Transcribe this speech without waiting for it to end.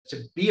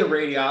to be a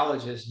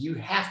radiologist, you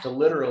have to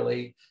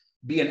literally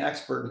be an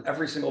expert in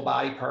every single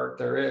body part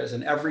there is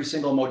and every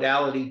single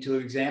modality to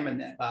examine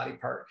that body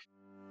part.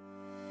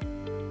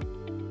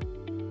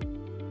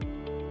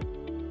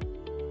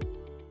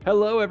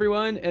 Hello,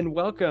 everyone, and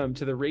welcome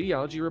to the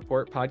Radiology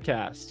Report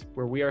podcast,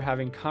 where we are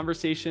having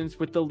conversations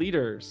with the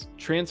leaders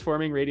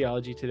transforming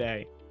radiology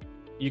today.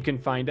 You can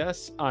find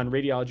us on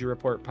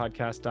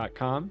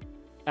radiologyreportpodcast.com,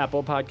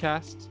 Apple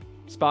Podcasts,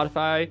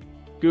 Spotify,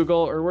 Google,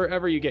 or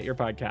wherever you get your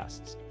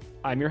podcasts.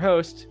 I'm your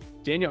host,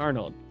 Daniel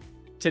Arnold.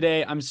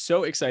 Today, I'm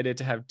so excited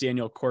to have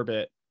Daniel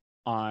Corbett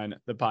on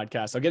the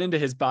podcast. I'll get into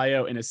his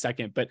bio in a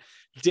second, but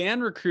Dan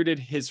recruited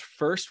his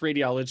first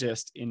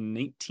radiologist in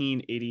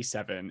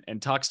 1987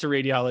 and talks to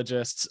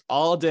radiologists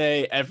all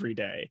day, every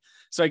day.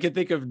 So I could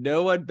think of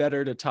no one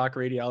better to talk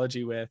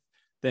radiology with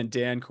than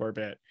Dan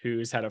Corbett,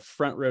 who's had a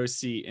front row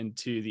seat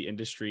into the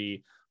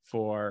industry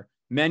for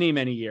many,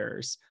 many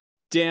years.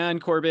 Dan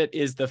Corbett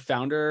is the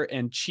founder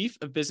and chief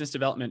of business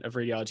development of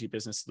Radiology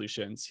Business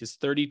Solutions. He has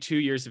 32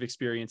 years of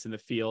experience in the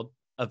field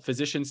of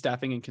physician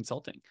staffing and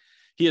consulting.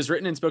 He has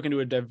written and spoken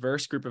to a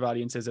diverse group of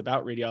audiences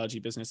about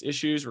radiology business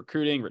issues,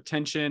 recruiting,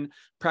 retention,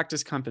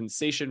 practice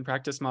compensation,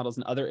 practice models,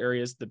 and other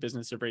areas of the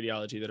business of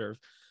radiology that are of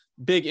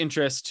big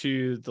interest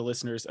to the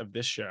listeners of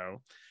this show.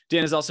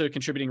 Dan is also a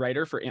contributing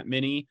writer for Aunt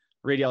Minnie,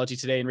 Radiology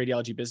Today, and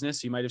Radiology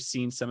Business. You might have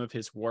seen some of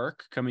his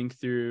work coming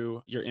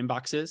through your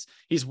inboxes.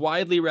 He's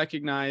widely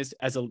recognized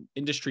as an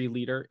industry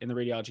leader in the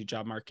radiology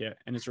job market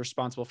and is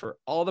responsible for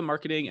all the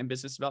marketing and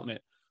business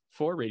development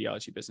for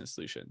Radiology Business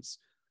Solutions.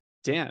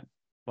 Dan,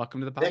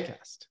 welcome to the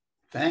podcast.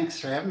 Thanks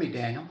for having me,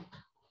 Daniel.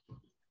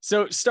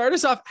 So start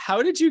us off.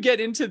 How did you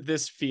get into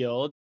this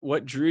field?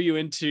 What drew you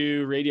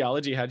into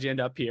radiology? How did you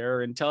end up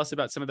here? And tell us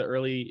about some of the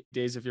early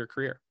days of your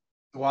career.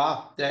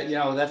 Wow,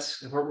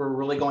 that's where we're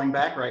really going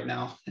back right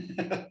now,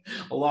 a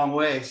long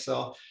way.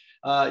 So,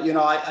 like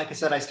I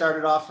said, I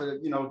started off,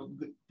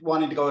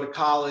 wanting to go to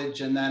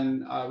college, and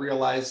then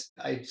realized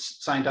I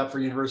signed up for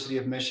University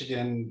of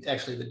Michigan.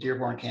 Actually, the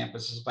Dearborn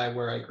campus is by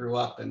where I grew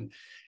up, and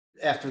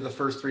after the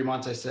first 3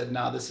 months, I said,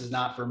 no, this is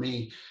not for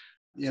me.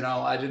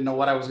 I didn't know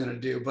what I was going to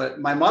do.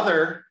 But my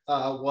mother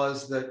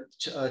was the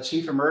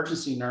chief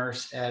emergency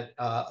nurse at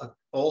an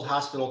old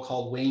hospital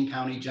called Wayne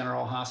County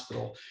General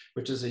Hospital,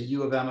 which is a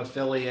U of M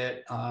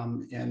affiliate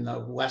in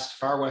the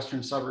far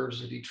western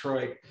suburbs of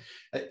Detroit.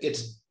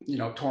 It's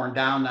torn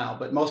down now,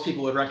 but most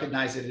people would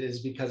recognize it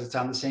is because it's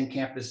on the same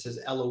campus as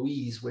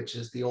Eloise, which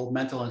is the old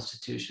mental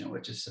institution,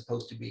 which is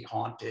supposed to be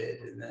haunted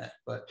and that.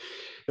 But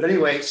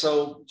anyway,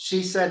 so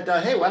she said,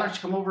 "Hey, why don't you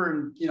come over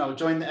and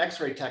join the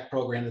X-ray tech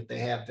program that they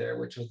have there,"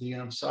 which was the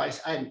So I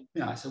said,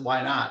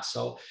 "Why not?"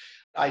 So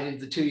I did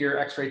the 2-year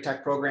X-ray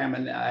tech program,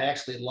 and I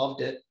actually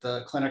loved it.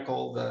 The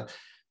clinical,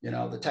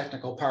 the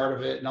technical part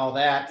of it, and all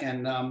that.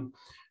 And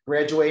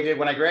graduated.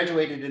 When I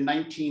graduated in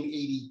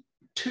 1982.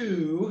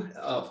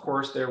 Of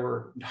course, there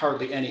were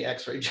hardly any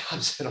X-ray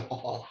jobs at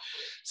all.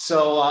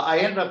 So I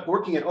ended up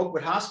working at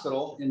Oakwood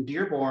Hospital in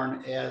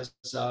Dearborn as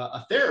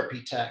a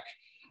therapy tech.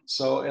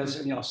 So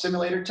as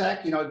simulator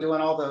tech,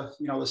 doing all the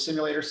the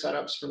simulator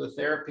setups for the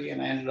therapy,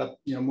 and I ended up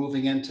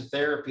moving into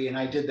therapy, and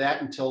I did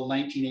that until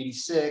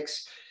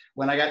 1986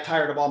 when I got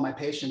tired of all my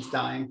patients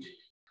dying.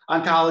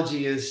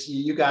 Oncology is,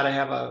 you got to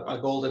have a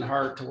golden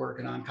heart to work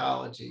in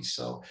oncology.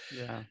 So,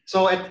 yeah.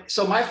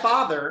 So my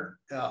father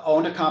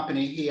owned a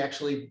company. He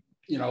actually,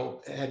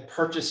 had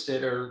purchased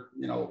it, or,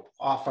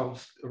 off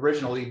of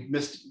originally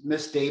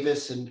Miss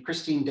Davis and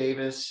Christine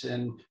Davis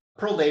and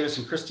Pearl Davis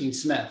and Christine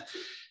Smith.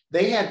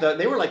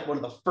 They were like one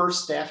of the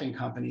first staffing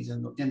companies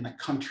in the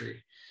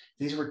country.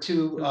 These were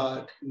two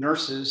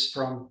nurses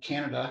from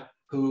Canada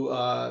who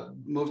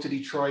moved to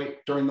Detroit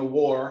during the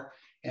war.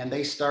 And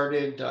they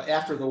started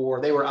after the war.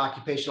 They were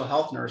occupational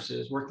health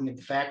nurses working at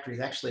the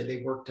factories. Actually,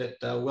 they worked at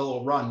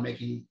Willow Run they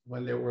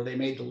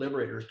made the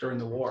Liberators during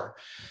the war.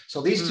 So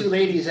these two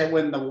ladies,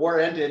 when the war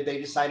ended, they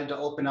decided to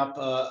open up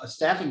a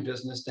staffing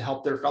business to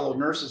help their fellow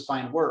nurses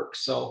find work.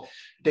 So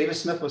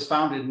Davis Smith was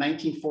founded in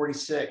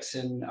 1946,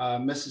 and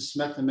Mrs.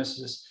 Smith and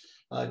Mrs.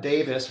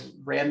 Davis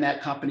ran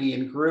that company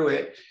and grew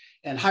it,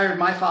 and hired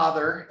my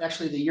father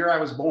actually the year I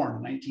was born,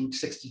 in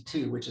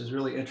 1962, which is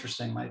really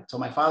interesting. So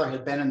my father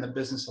had been in the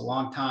business a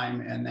long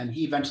time, and then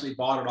he eventually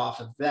bought it off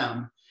of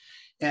them.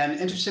 And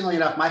interestingly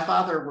enough, my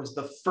father was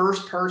the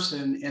first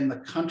person in the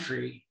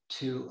country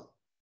to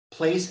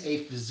place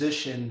a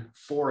physician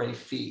for a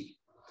fee.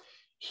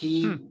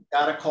 He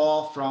got a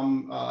call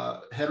from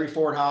Henry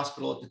Ford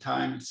Hospital at the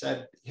time and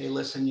said, "Hey,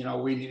 listen,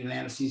 we need an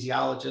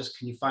anesthesiologist.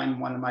 Can you find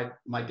one?" And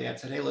my dad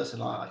said, "Hey,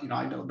 listen, I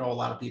don't know a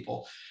lot of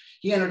people."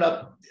 He ended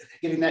up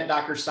getting that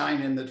doctor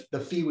signed, and the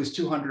fee was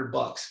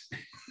 $200,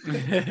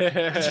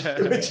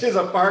 which is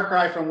a far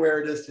cry from where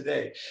it is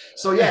today.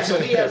 So yeah, so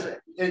he has,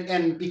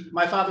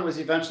 my father was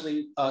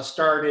eventually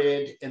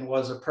started and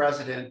was a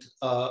president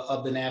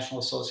of the National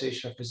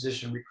Association of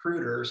Physician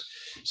Recruiters.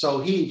 So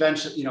he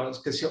eventually, he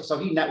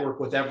networked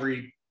with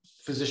every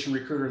physician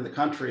recruiter in the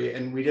country,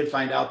 and we did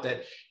find out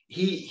that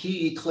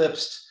he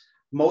eclipsed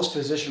most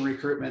physician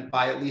recruitment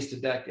by at least a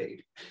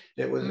decade.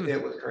 It was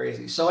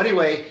crazy. So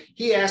anyway,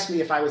 he asked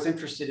me if I was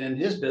interested in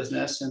his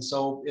business. And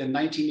so in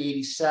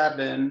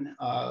 1987,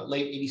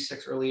 late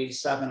 86, early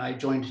 87, I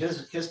joined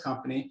his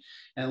company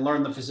and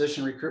learned the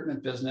physician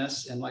recruitment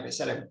business. And like I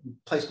said, I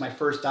placed my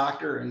first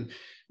doctor in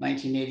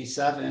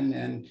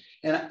 1987.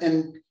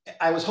 And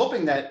I was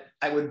hoping that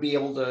I would be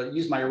able to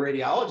use my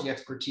radiology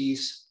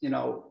expertise,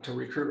 to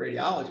recruit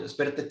radiologists.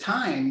 But at the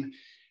time,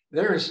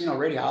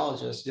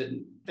 radiologists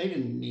didn't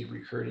need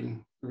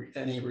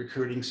any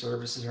recruiting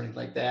services or anything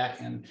like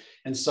that. And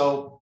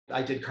so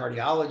I did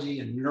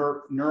cardiology and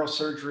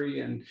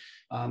neurosurgery and,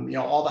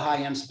 all the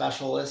high-end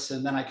specialists.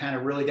 And then I kind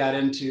of really got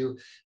into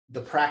the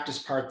practice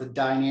part, the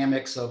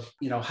dynamics of,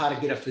 how to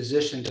get a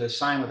physician to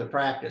sign with a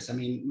practice. I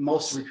mean,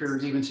 most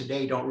recruiters even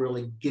today don't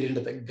really get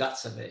into the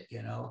guts of it,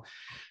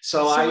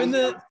 So in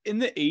the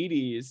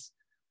 80s,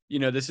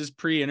 this is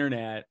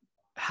pre-internet.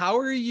 How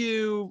are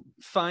you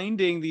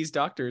finding these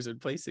doctors and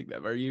placing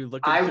them? Are you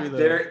looking through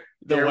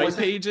the white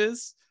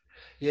pages?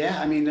 Yeah,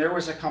 I mean, there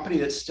was a company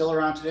that's still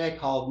around today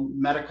called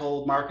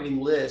Medical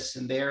Marketing Lists,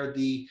 and they're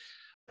the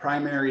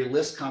primary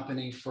list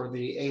company for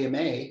the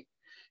AMA,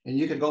 and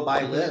you could go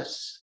buy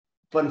lists.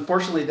 But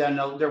unfortunately, then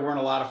there weren't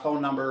a lot of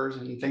phone numbers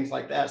and things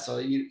like that. So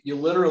you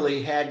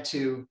literally had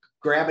to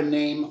grab a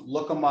name,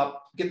 look them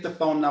up, get the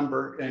phone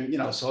number, and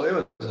so it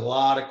was a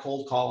lot of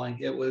cold calling.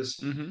 It was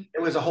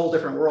a whole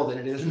different world than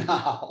it is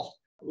now.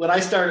 When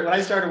I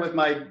started with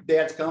my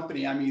dad's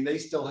company, I mean, they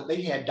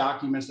had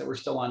documents that were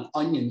still on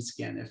onion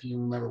skin, if you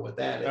remember what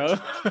that is.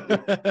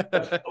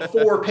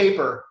 Before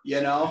paper,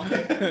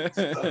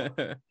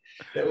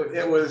 So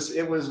it was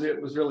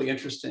really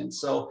interesting.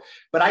 So,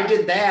 but I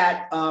did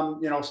that,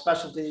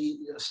 specialty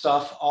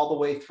stuff all the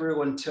way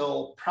through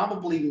until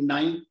probably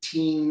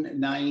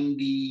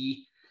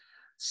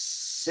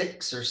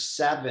 1996 or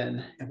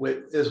 7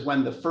 is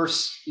when the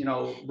first,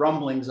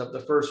 rumblings of the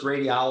first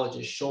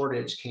radiologist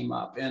shortage came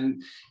up.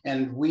 And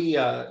we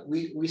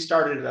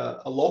started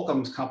a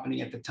locums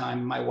company at the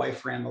time. My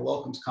wife ran the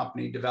locums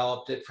company,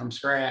 developed it from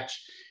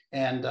scratch.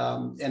 And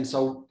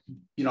so,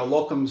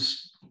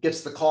 locums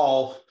gets the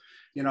call,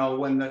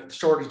 when the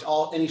shortage,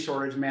 any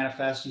shortage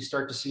manifests, you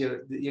start to see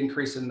the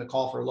increase in the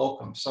call for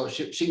locums. So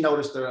she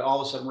noticed that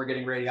all of a sudden we're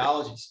getting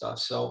radiology stuff.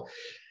 So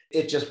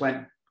it just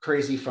went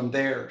crazy from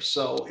there.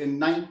 So in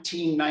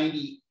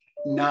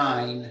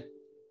 1999,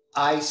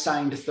 I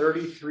signed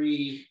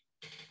 33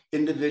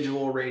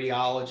 individual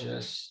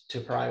radiologists to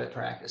private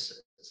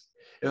practices.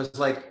 It was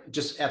like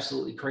just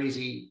absolutely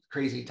crazy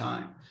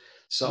time.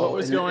 So what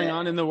was going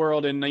on in the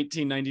world in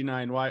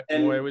 1999? Why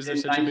was there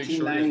such a big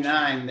shortage?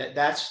 1999,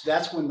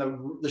 that's when the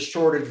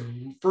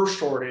first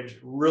shortage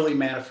really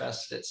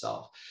manifested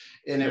itself.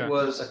 And it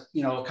was a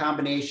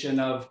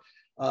combination of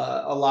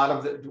a lot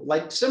of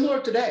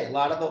similar today, a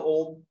lot of the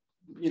old,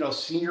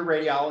 senior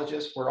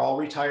radiologists were all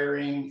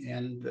retiring.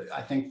 And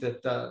I think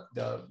that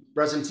the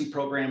residency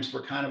programs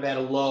were kind of at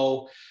a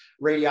low.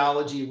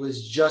 Radiology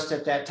was just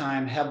at that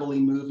time heavily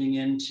moving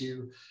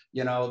into,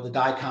 the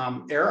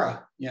DICOM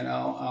era,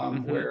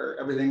 where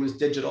everything was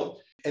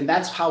digital. And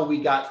that's how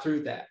we got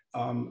through that.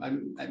 I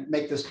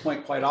make this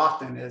point quite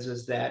often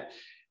is that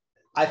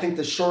I think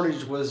the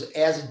shortage was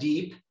as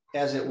deep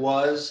as it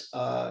was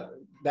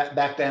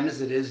back then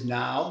as it is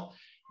now.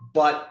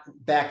 But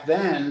back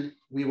then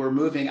we were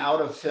moving out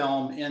of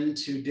film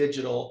into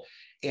digital,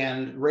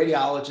 and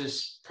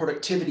radiologists'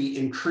 productivity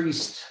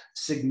increased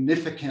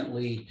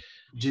significantly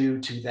due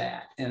to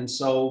that. And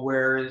so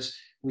whereas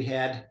we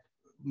had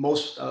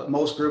most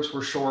groups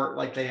were short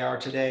like they are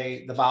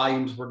today, the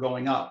volumes were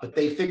going up, but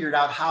they figured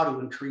out how to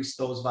increase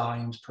those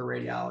volumes per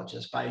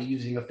radiologist by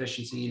using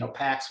efficiency.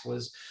 PACS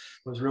was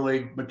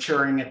really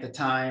maturing at the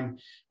time,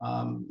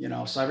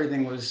 so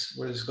everything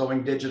was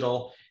going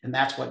digital, and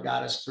that's what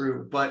got us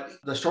through. But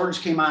the shortage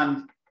came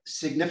on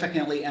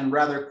significantly and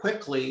rather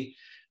quickly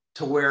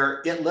to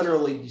where it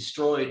literally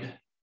destroyed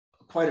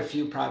quite a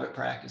few private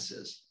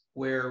practices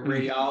where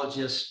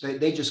radiologists,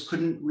 they just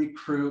couldn't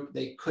recruit,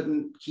 they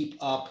couldn't keep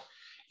up.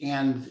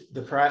 And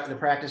the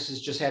practices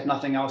just had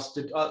nothing else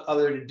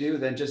other to do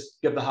than just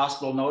give the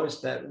hospital notice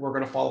that we're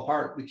going to fall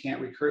apart. We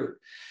can't recruit.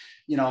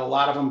 A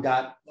lot of them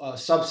got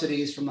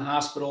subsidies from the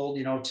hospital,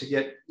 to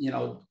get,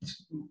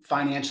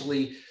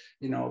 financially,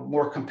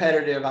 more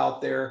competitive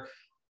out there.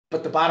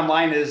 But the bottom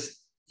line is,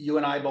 you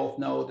and I both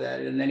know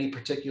that in any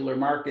particular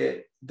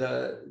market,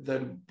 the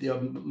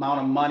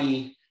amount of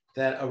money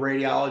that a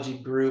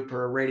radiology group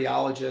or a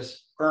radiologist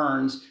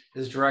earns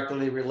is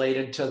directly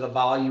related to the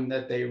volume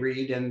that they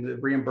read and the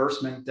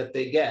reimbursement that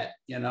they get,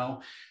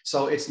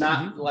 So it's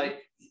not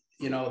like,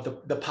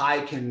 the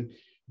pie can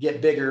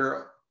get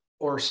bigger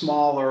or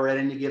smaller at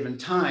any given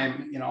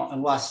time,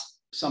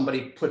 unless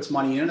somebody puts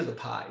money into the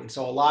pie. And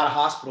so a lot of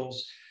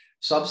hospitals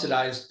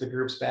subsidized the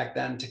groups back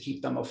then to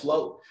keep them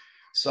afloat.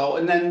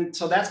 So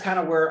that's kind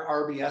of where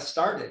RBS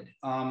started.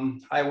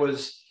 I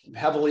was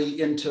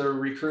heavily into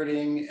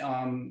recruiting,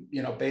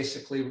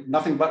 basically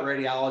nothing but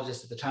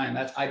radiologists at the time.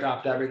 I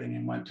dropped everything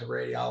and went to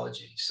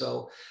radiology.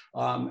 So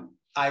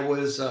I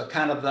was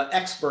kind of the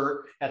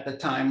expert at the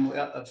time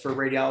for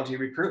radiology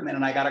recruitment.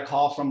 And I got a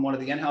call from one of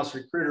the in-house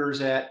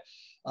recruiters at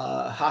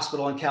a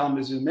hospital in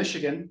Kalamazoo,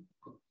 Michigan,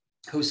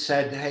 who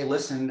said, hey,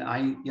 listen,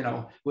 I,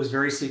 was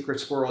very secret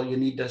squirrel. You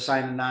need to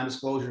sign a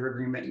non-disclosure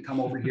agreement and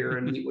come over here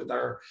and meet with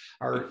our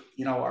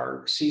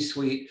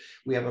C-suite.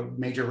 We have a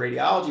major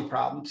radiology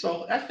problem.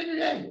 So I figured,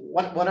 hey,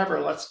 whatever,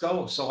 let's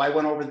go. So I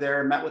went over there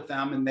and met with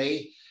them, and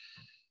they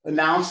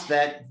announced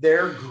that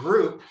their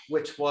group,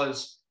 which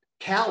was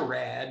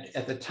CalRad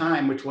at the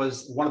time, which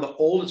was one of the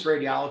oldest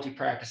radiology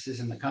practices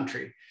in the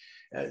country,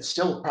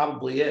 still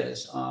probably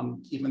is,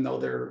 even though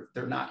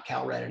they're not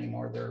CalRad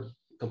anymore. They're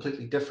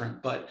completely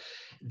different, but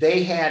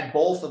they had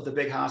both of the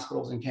big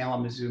hospitals in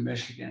Kalamazoo,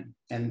 Michigan,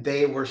 and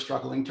they were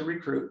struggling to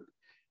recruit,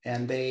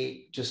 and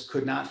they just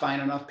could not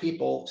find enough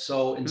people.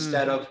 So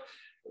instead of,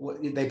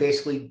 they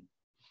basically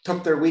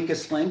took their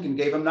weakest link and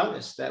gave them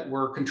notice that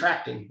we're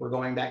contracting. We're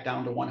going back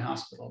down to one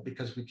hospital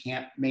because we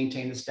can't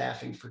maintain the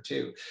staffing for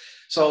two.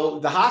 So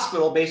the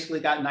hospital basically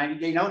got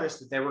 90-day notice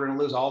that they were going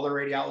to lose all their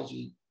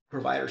radiology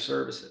provider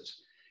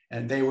services.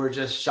 And they were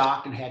just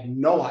shocked and had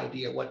no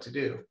idea what to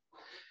do.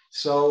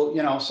 So,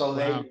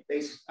 wow.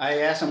 I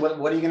asked them, what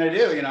are you going to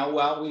do?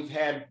 Well, we've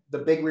had the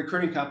big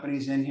recruiting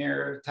companies in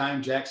here,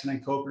 Time, Jackson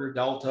and Coker,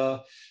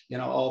 Delta,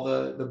 all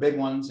the big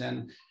ones.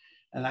 And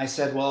I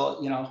said,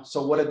 well,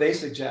 so what did they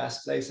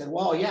suggest? They said,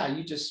 well, yeah,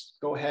 you just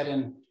go ahead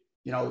and,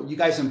 you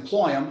guys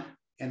employ them,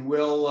 and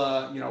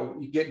we'll,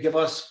 give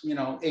us,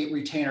 8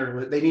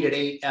 retainers. They needed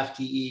 8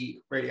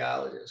 FTE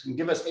radiologists, and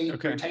give us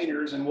 8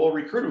 retainers and we'll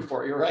recruit them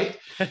for you. Right.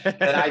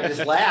 And I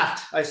just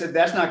laughed. I said,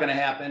 that's not going to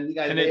happen. You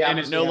guys, and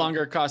it no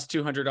longer costs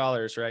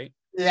 $200, right?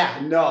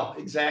 Yeah, no,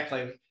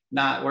 exactly.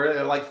 Not.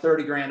 We're like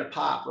 30 grand a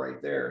pop right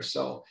there.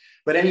 So,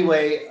 but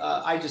anyway,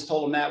 I just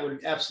told them that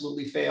would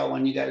absolutely fail,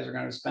 and you guys are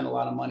going to spend a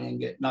lot of money and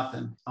get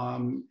nothing.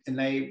 And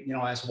they,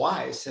 asked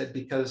why. I said,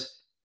 because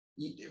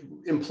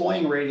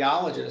employing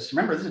radiologists,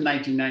 remember this is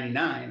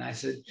 1999. I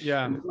said,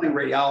 yeah, employing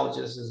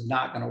radiologists is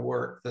not going to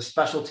work. The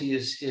specialty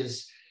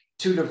is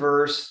too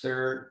diverse. There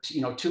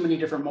are, too many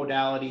different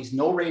modalities.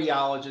 No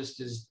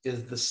radiologist is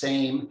the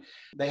same.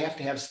 They have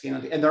to have skin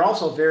on the, and they're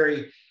also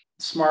very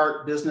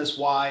smart business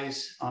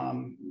wise.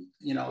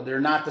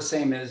 They're not the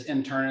same as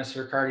internists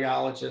or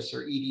cardiologists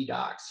or ED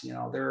docs.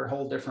 They're a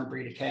whole different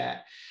breed of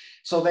cat.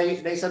 So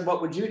they said,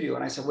 what would you do?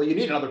 And I said, well, you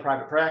need another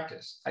private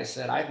practice. I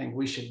said, I think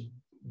we should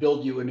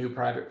build you a new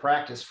private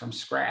practice from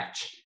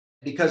scratch,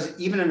 because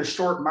even in a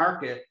short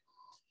market,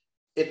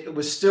 it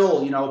was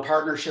still,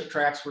 partnership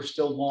tracks were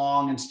still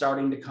long and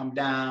starting to come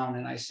down.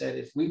 And I said,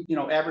 if we,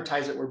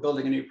 advertise that we're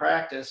building a new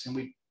practice and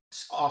we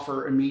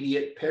offer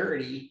immediate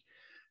parity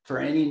for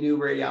any new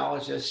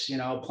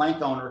radiologist,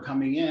 plank owner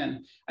coming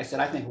in, I said,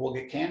 I think we'll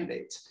get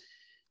candidates.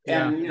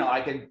 And, I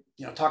could,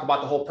 talk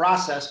about the whole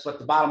process, but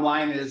the bottom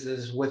line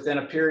is within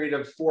a period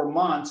of 4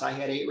 months, I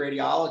had 8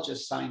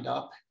 radiologists signed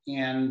up,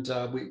 and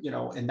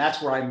and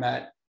that's where I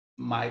met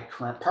my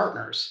current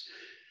partners.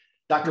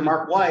 Dr.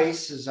 Mark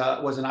Weiss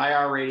was an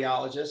IR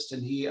radiologist,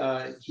 and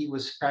he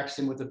was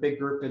practicing with a big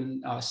group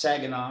in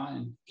Saginaw,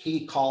 and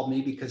he called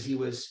me because he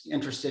was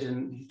interested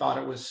in, he thought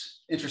it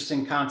was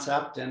interesting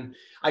concept, and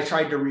I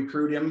tried to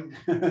recruit him,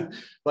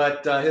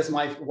 but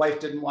my wife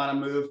didn't want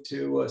to move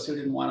to, Sue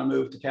didn't want to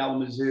move to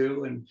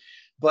Kalamazoo,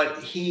 but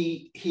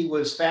he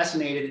was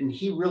fascinated, and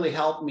he really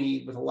helped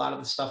me with a lot of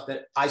the stuff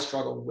that I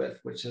struggled with,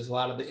 which is a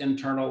lot of the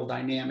internal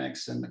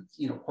dynamics and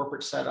the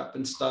corporate setup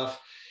and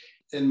stuff.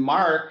 And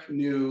Mark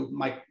knew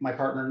my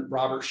partner,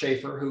 Robert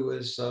Schaefer, who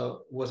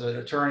was an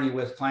attorney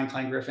with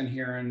Klein Griffin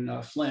here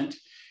in Flint.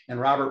 And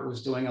Robert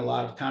was doing a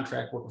lot of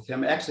contract work with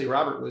him. Actually,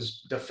 Robert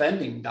was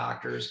defending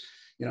doctors,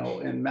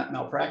 in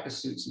malpractice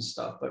suits and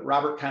stuff. But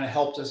Robert kind of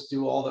helped us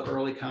do all the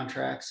early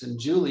contracts. And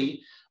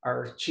Julie,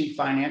 our chief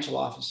financial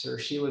officer,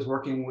 she was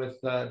working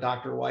with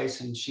Dr.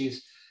 Weiss, and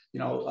she's,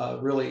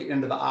 really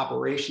into the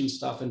operation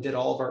stuff and did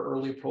all of our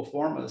early pro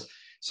formas.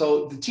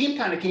 So the team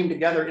kind of came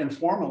together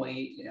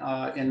informally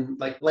in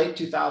like late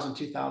 2000,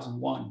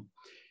 2001.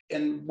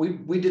 And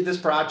we did this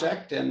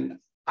project, and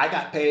I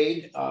got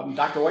paid.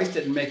 Dr. Weiss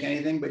didn't make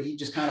anything, but he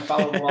just kind of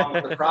followed along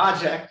with the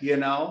project,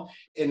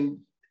 and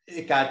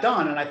it got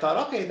done. And I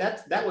thought, okay,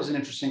 that was an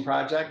interesting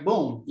project.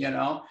 Boom,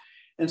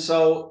 And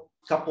so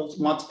a couple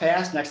months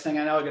passed. Next thing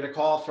I know, I get a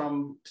call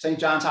from St.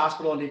 John's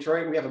Hospital in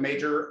Detroit. We have a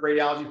major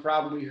radiology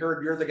problem. We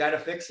heard you're the guy to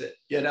fix it,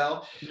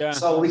 Yeah.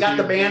 So we got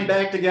the band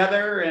back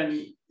together,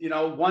 and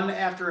one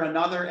after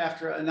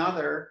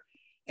another.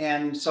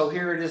 And so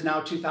here it is now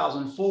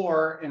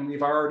 2004, and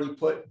we've already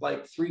put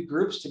like 3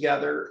 groups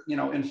together,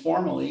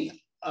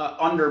 informally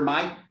under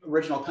my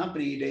original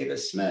company,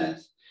 Davis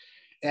Smith.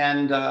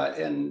 And I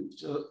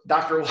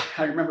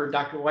remember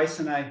Dr. Weiss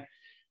and I,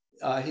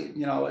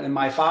 and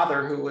my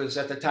father, who was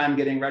at the time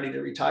getting ready to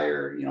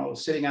retire,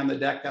 sitting on the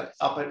deck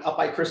up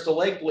by Crystal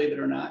Lake, believe it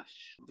or not,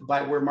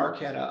 by where Mark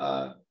had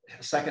a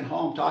second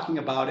home, talking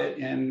about it.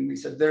 And we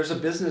said, there's a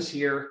business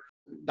here.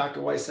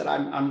 Dr. Weiss said,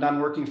 I'm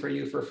done working for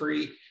you for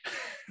free.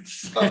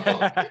 So,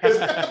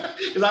 because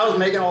I was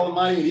making all the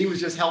money and he was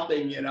just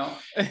helping, you know.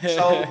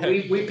 So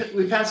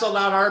we penciled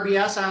out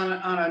RBS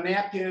on a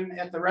napkin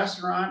at the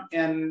restaurant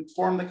and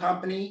formed the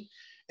company,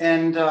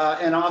 and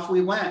off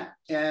we went.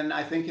 And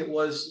I think it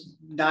was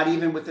not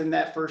even within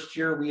that first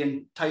year we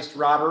enticed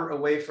Robert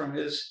away from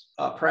his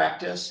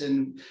practice,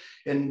 and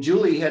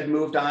Julie had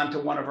moved on to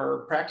one of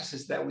our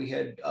practices that we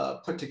had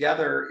put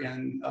together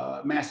in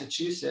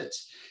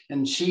Massachusetts.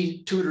 And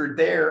she tutored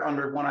there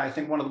under one of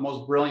the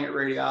most brilliant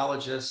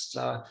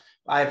radiologists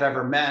I've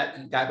ever met,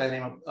 a guy by the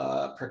name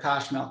of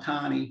Prakash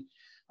Malkani,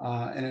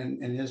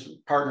 and his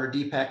partner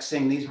Deepak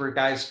Singh. These were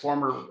guys,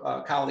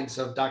 former colleagues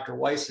of Dr.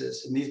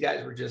 Weiss's, and these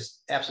guys were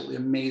just absolutely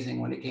amazing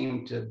when it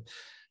came to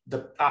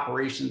the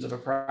operations of a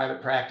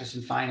private practice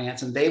and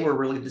finance. And they were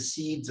really the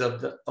seeds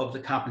of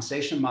the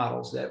compensation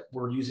models that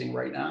we're using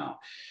right now.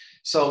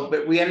 So,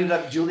 but we ended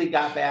up, Julie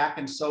got back.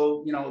 And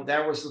so, you know,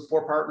 that was the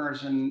 4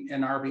 partners in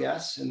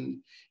RBS,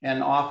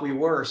 and off we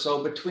were.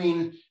 So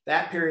between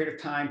that period of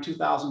time,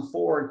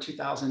 2004 and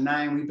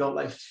 2009, we built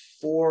like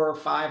 4 or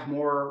 5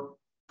 more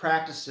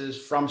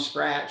practices from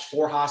scratch,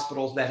 4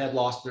 hospitals that had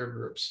lost their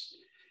groups.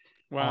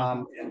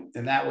 Wow.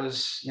 And that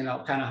was, you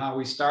know, kind of how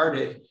we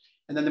started.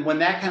 And then when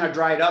that kind of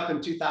dried up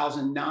in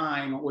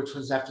 2009, which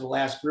was after the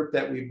last group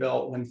that we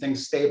built, when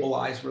things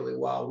stabilized really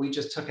well, we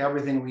just took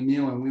everything we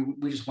knew and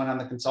we just went on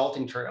the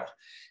consulting trail.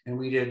 And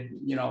we did,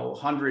 you know,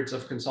 hundreds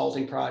of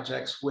consulting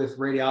projects with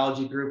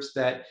radiology groups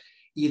that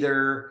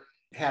either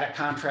had a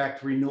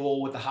contract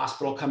renewal with the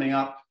hospital coming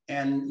up,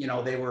 and, you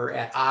know, they were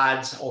at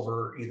odds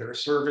over either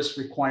service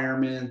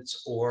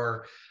requirements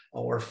or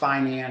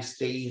finance.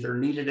 They either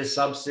needed a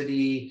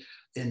subsidy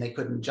and they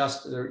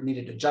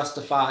needed to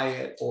justify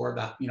it, or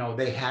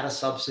they had a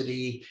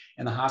subsidy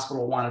and the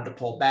hospital wanted to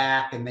pull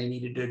back and they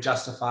needed to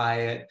justify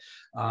it.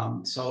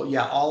 So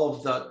yeah, all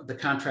of the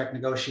contract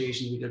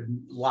negotiations, we did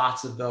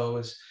lots of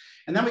those.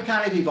 And then we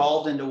kind of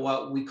evolved into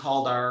what we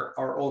called our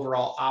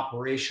overall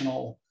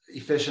operational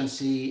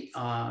efficiency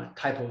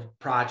type of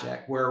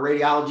project, where a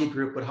radiology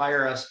group would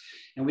hire us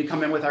and we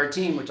come in with our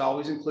team, which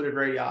always included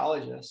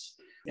radiologists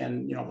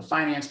and, you know, the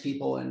finance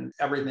people and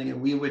everything.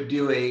 And we would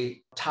do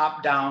a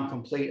top-down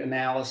complete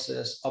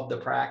analysis of the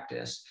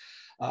practice,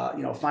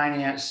 you know,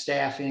 finance,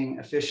 staffing,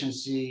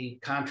 efficiency,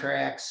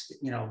 contracts,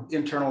 you know,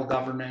 internal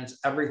governance,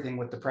 everything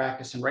with the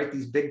practice, and write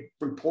these big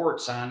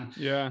reports on.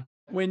 Yeah.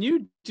 When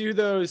you do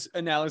those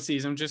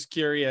analyses, I'm just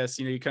curious,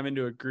 you know, you come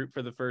into a group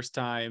for the first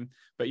time,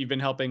 but you've been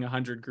helping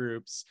 100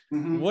 groups.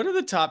 Mm-hmm. What are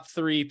the top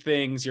 3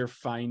 things you're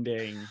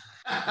finding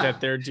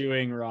that they're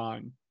doing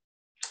wrong?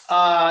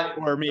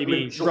 Or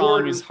maybe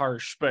wrong is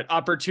harsh, but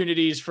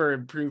opportunities for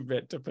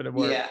improvement, to put it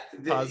more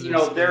positive. You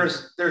know,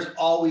 there's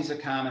always a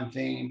common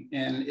theme,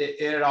 and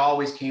it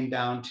always came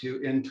down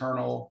to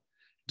internal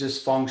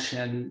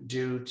dysfunction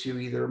due to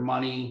either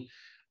money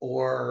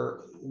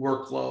or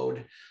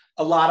workload.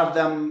 A lot of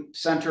them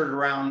centered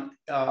around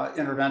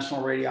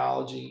interventional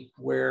radiology,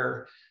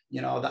 where,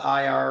 you know, the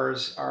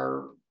IRs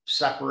are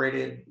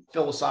separated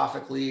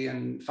philosophically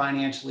and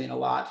financially and a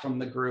lot from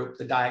the group.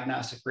 The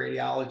diagnostic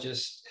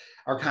radiologists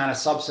are kind of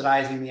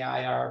subsidizing the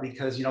IR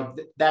because, you know,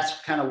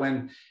 that's kind of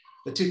when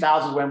the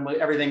 2000s, when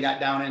everything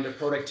got down into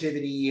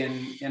productivity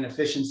and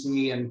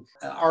efficiency and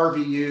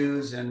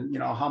RVUs and, you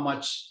know, how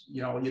much,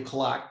 you know, you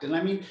collect. And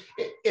I mean,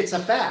 it's a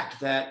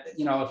fact that,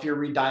 you know, if you're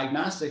read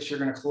diagnostics, you're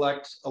going to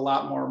collect a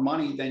lot more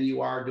money than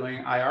you are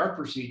doing IR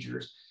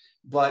procedures.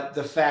 But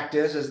the fact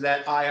is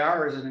that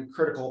IR is a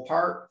critical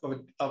part of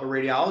a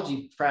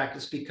radiology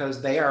practice, because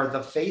they are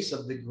the face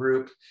of the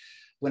group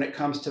when it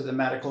comes to the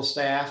medical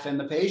staff and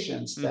the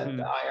patients. That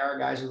the IR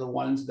guys are the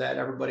ones that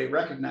everybody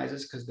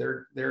recognizes because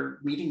they're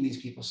meeting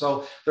these people.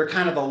 So they're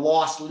kind of the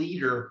lost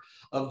leader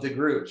of the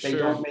group. They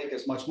don't make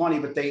as much money,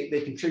 but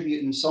they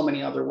contribute in so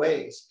many other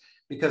ways.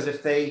 Because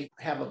if they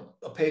have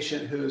a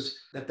patient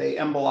that they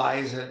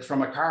embolize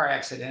from a car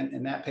accident,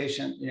 and that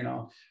patient, you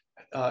know,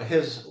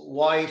 his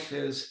wife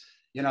is,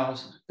 you know,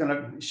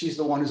 she's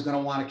the one who's going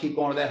to want to keep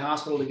going to that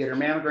hospital to get her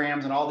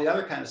mammograms and all the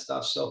other kind of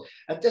stuff. So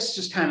that's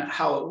just kind of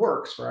how it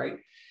works, right?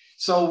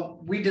 So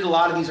we did a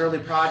lot of these early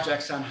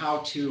projects on how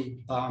to,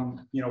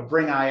 you know,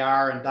 bring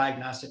IR and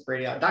diagnostic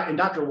radiology. And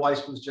Dr.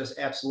 Weiss was just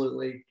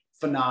absolutely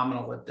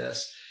phenomenal at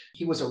this.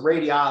 He was a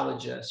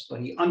radiologist,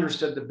 but he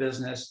understood the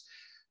business.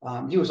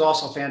 He was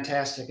also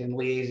fantastic in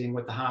liaising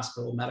with the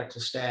hospital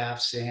medical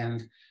staffs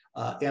and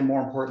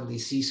more importantly,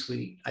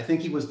 C-suite. I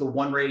think he was the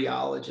one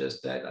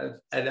radiologist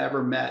that I'd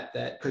ever met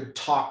that could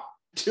talk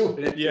to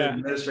an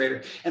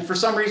administrator. And for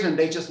some reason,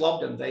 they just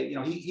loved him. They, you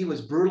know, he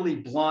was brutally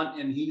blunt,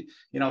 and he,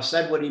 you know,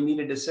 said what he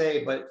needed to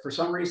say. But for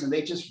some reason,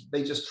 they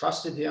just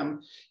trusted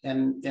him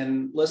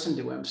and listened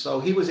to him. So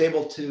he was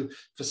able to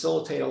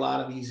facilitate a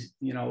lot of these,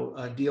 you know,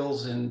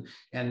 deals and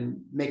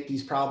make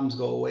these problems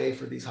go away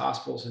for these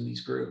hospitals and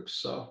these groups.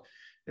 So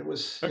it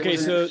was okay.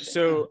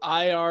 So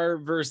IR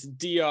versus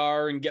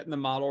DR and getting the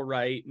model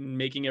right and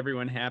making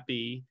everyone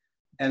happy.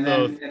 And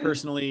both then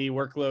personally,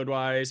 workload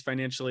wise,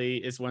 financially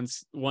is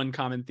one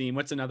common theme.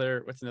 What's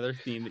another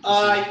theme that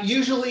you see?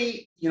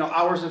 Usually,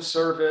 hours of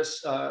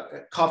service,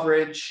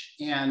 coverage,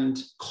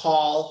 and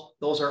call.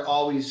 Those are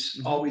always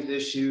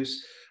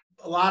issues.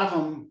 A lot of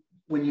them,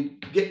 when you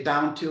get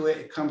down to it,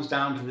 it comes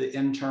down to the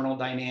internal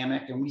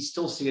dynamic, and we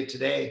still see it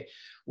today,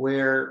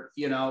 where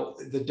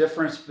the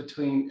difference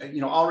between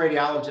all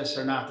radiologists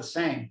are not the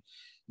same.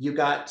 You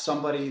got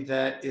somebody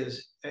that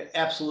is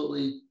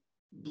absolutely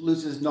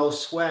loses no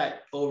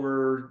sweat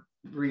over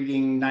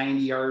reading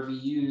 90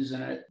 RVUs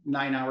in a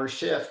 9-hour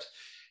shift.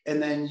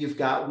 And then you've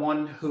got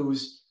one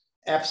who's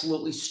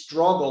absolutely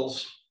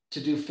struggles to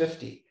do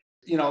 50,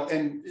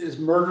 and is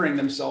murdering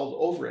themselves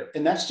over it.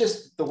 And that's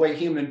just the way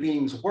human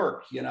beings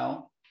work,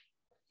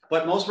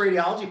 But most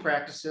radiology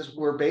practices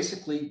were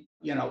basically,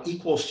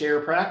 equal share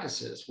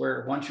practices,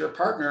 where once you're a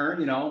partner,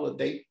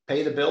 they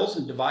pay the bills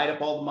and divide up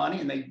all the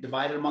money, and they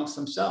divide it amongst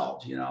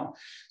themselves,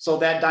 So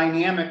that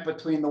dynamic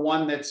between the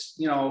one that's,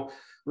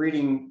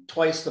 reading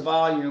twice the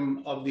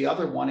volume of the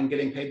other one and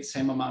getting paid the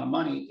same amount of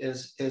money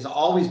has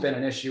always been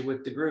an issue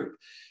with the group.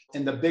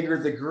 And the bigger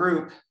the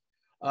group,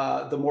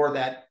 the more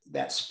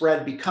that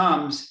spread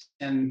becomes,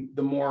 and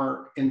the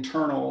more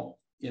internal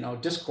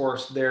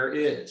discourse there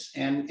is,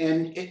 and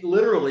it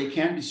literally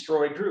can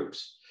destroy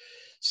groups.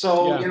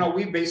 So,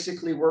 we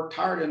basically worked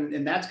hard,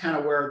 and that's kind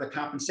of where the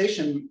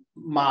compensation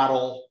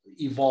model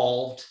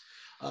evolved.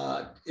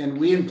 And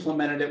we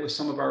implemented it with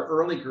some of our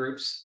early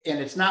groups, and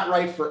it's not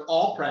right for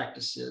all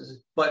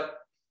practices, but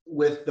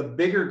with the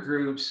bigger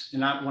groups,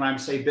 and when I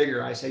say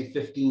bigger, I say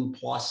 15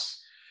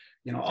 plus,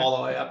 all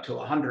the way up to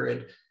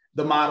 100,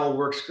 the model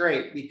works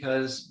great,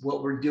 because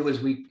what we do is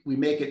we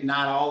make it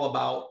not all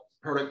about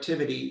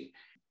productivity,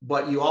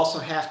 but you also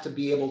have to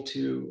be able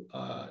to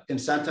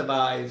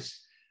incentivize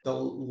the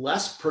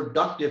less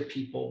productive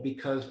people,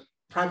 because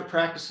private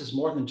practice is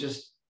more than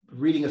just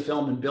reading a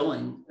film and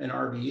billing an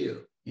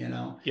RVU,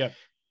 Yep.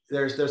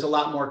 There's a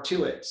lot more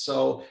to it.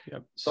 So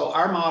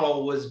our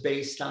model was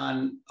based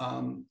on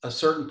a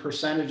certain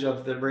percentage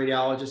of the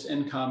radiologist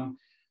income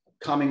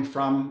coming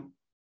from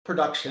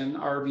production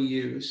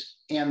RVUs,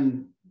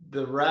 and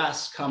the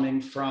rest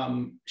coming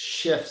from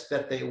shifts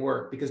that they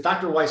work. Because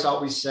Dr. Weiss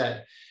always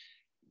said,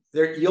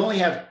 you only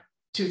have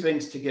two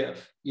things to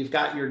give. You've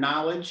got your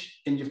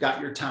knowledge and you've got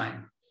your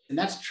time. And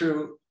that's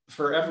true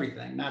for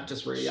everything, not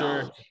just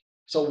radiology. Sure.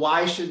 So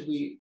why should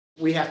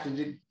we have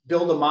to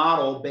build a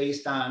model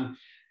based on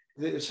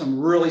some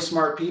really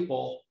smart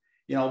people,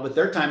 but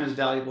their time is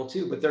valuable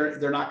too, but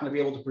they're not going to be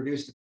able to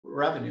produce the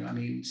revenue. I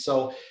mean,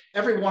 so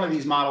every one of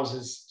these models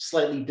is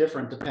slightly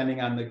different depending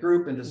on the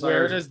group and desires.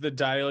 Where does the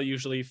dial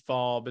usually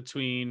fall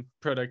between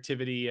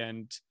productivity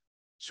and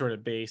sort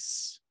of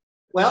base?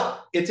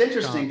 Well, it's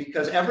interesting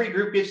because every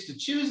group gets to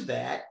choose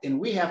that. And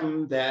we have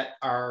them that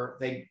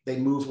they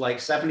move like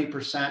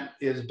 70%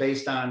 is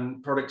based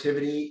on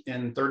productivity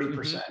and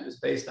 30% is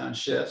based on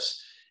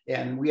shifts.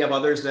 And we have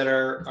others that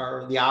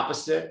are the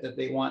opposite, that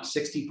they want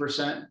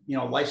 60%,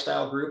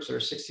 lifestyle groups are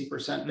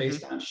 60%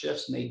 based on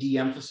shifts, and they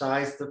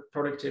de-emphasize the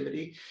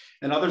productivity.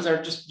 And others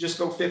are just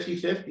go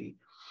 50-50.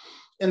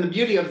 And the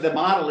beauty of the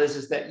model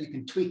is that you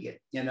can tweak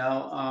it,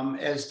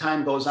 as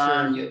time goes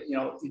on.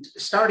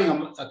 Starting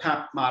a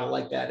comp model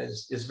like that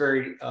is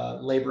very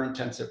labor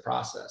intensive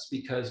process,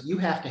 because you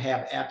have to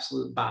have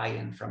absolute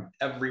buy-in from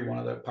every one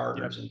of the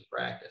partners in the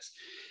practice,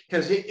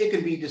 because it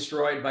can be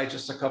destroyed by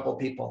just a couple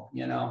people,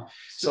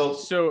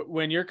 So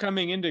when you're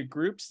coming into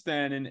groups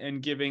then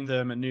and giving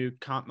them a new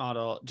comp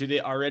model, do they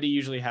already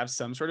usually have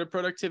some sort of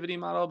productivity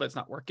model, but it's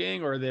not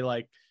working? Or are they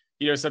like,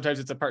 sometimes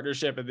it's a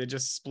partnership and they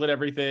just split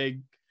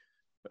everything,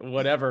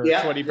 whatever,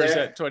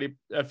 20%, 20,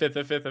 a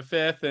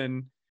fifth,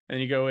 and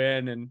you go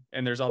in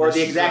and there's all. Or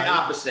the exact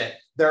opposite.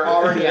 They're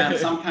already on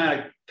some kind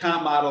of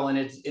comp model, and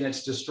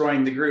it's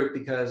destroying the group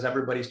because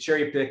everybody's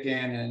cherry picking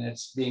and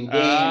it's being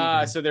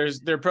gamed. So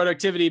they're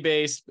productivity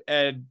based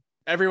and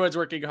everyone's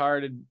working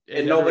hard, and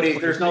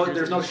there's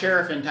no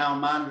sheriff in town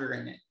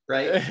monitoring it,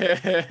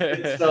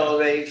 right? so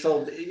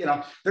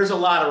there's a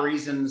lot of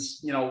reasons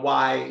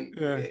why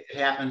it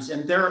happens,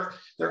 and there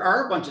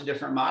are a bunch of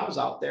different models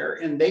out there,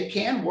 and they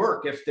can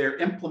work if they're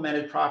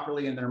implemented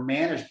properly and they're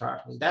managed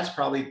properly. That's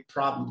probably the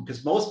problem,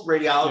 because most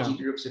radiology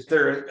groups, if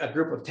they're a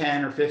group of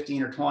 10 or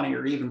 15 or 20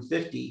 or even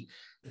 50,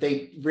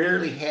 they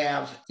rarely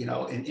have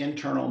an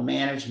internal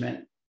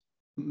management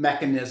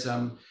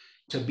mechanism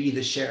to be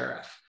the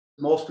sheriff.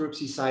 Most groups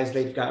these size,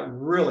 they've got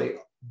really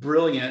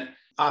brilliant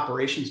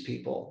operations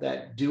people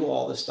that do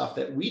all the stuff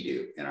that we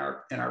do in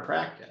our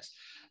practice.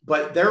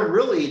 But they're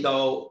really,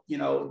 though,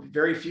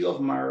 very few of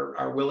them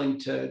are willing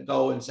to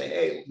go and say,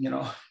 hey,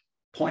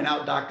 point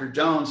out Dr.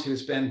 Jones,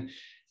 who's been,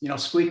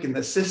 squeaking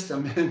the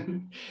system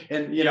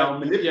and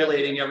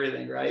manipulating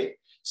everything, right?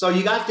 So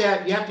you have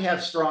to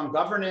have strong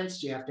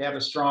governance, you have to have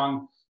a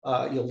strong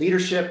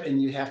leadership, and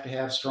you have to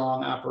have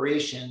strong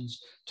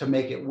operations to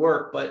make it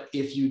work. But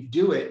if you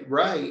do it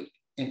right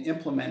and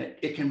implement it,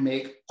 it can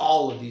make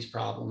all of these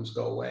problems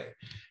go away.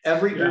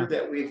 Every group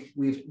that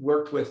we've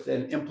worked with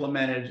and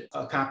implemented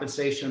a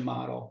compensation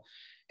model,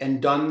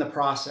 and done the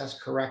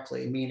process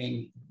correctly,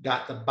 meaning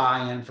got the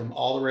buy-in from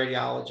all the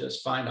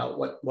radiologists, find out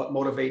what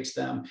motivates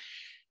them,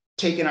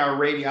 taken our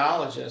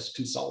radiologist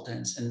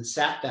consultants and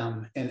sat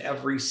them in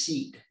every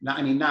seat.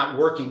 Not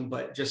working,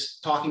 but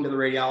just talking to the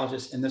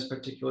radiologist in this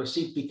particular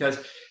seat,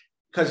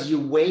 because you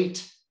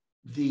weight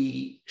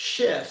the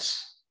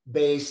shifts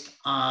based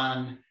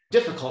on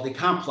difficulty,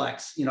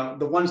 complex,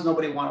 the ones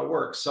nobody want to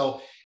work. So,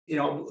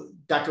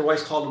 Dr.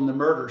 Weiss called them the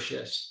murder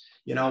shifts,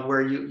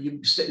 where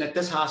you sitting at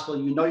this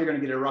hospital, you're going to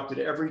get interrupted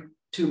every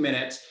 2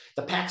 minutes.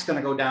 The pack's going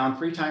to go down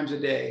 3 times a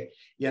day.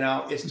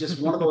 It's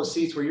just one of those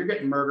seats where you're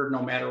getting murdered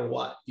no matter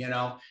what.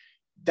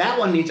 That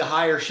one needs a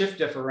higher shift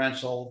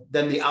differential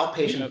than the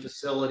outpatient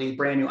facility,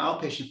 brand new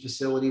outpatient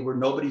facility where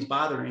nobody's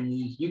bothering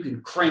you. You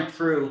can crank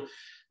through,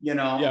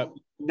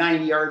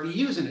 90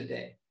 RVUs in a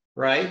day,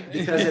 right?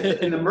 Because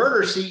in the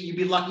murder seat, you'd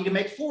be lucky to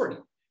make 40,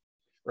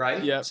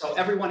 right? Yeah. So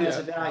everyone has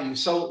a value.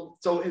 So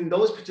in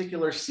those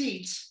particular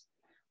seats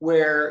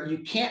where you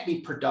can't be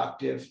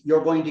productive,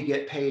 you're going to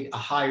get paid a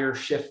higher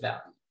shift value.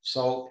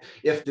 So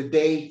if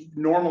the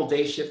normal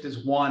day shift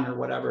is 1 or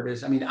whatever it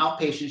is,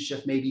 outpatient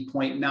shift may be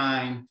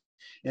 0.9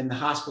 and the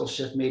hospital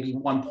shift may be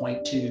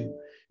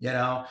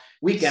 1.2,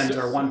 weekends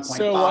are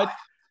 1.5.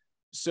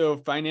 So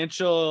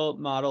financial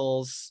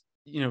models,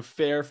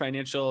 fair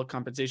financial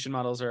compensation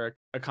models are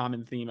a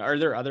common theme. Are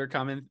there other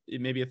common,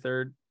 maybe a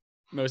third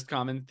most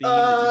common theme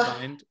that you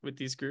find with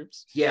these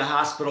groups? Yeah,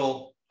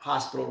 hospital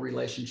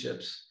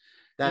relationships.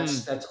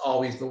 That's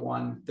always the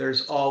one.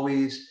 There's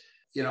always,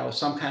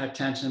 some kind of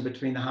tension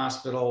between the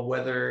hospital,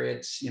 whether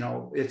it's,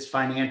 it's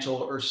financial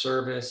or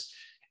service.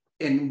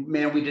 And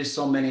man, we did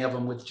so many of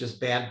them with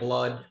just bad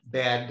blood,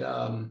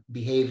 bad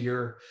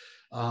behavior,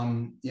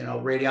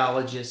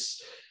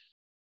 radiologists,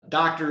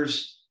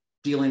 doctors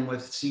dealing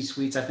with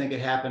C-suites. I think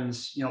it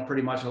happens,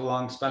 pretty much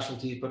along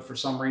specialties, but for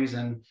some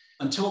reason,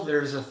 until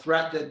there's a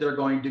threat that they're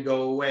going to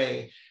go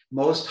away,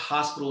 most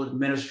hospital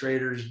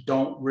administrators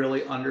don't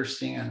really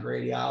understand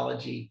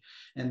radiology,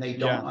 and they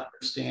don't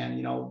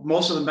understand,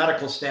 most of the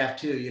medical staff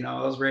too,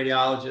 those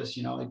radiologists,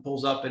 he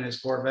pulls up in his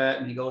Corvette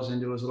and he goes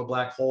into his little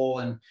black hole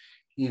and,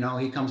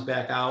 he comes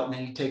back out and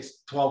then he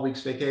takes 12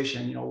 weeks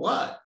vacation,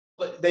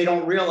 but they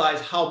don't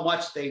realize how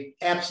much they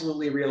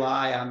absolutely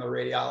rely on the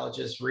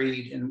radiologist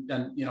read and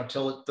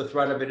till the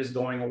threat of it is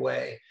going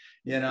away,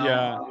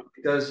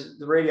 because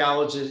the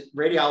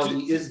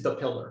radiology is the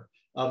pillar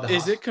of the hospital.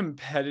 Is it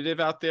competitive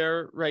out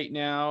there right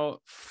now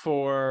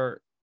for,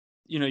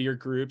 your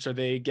groups? Are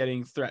they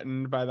getting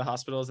threatened by the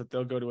hospitals that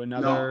they'll go to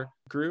another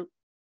group?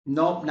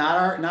 No,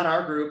 not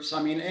our groups.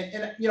 I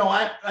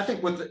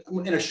think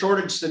in a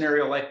shortage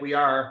scenario like we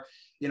are,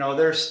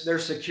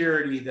 there's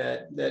security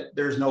that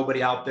there's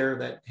nobody out there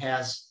that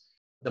has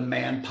the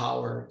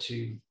manpower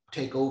to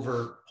take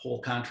over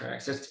whole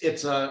contracts.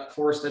 It's a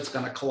force that's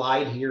going to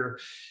collide here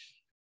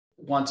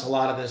once a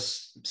lot of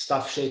this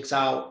stuff shakes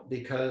out,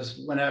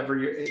 because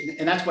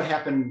and that's what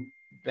happened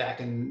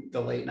back in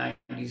the late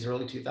 90s,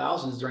 early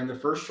 2000s during the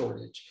first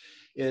shortage,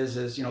 is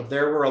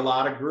there were a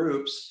lot of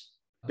groups,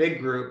 big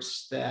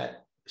groups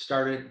that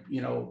started,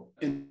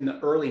 in the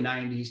early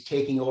 90s,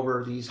 taking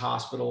over these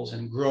hospitals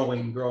and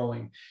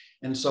growing.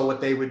 And so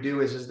what they would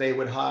do is they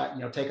would,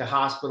 take a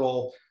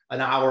hospital an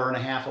hour and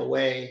a half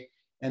away,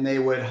 and they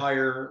would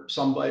hire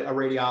somebody, a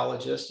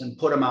radiologist, and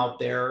put them out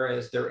there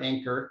as their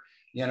anchor,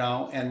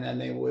 and then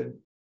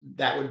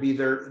that would be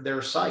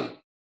their site.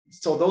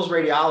 So those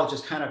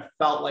radiologists kind of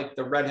felt like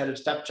the redheaded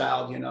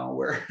stepchild,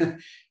 where,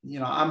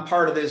 I'm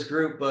part of this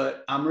group,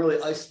 but I'm really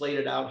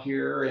isolated out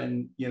here.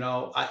 And,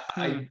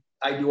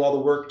 I do all the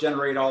work,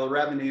 generate all the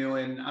revenue,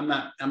 and I'm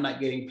not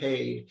getting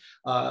paid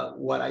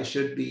what I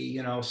should be,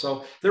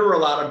 So there were a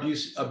lot of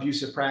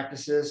abusive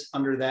practices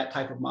under that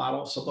type of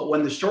model. So, but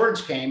when the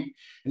shortage came,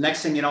 the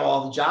next thing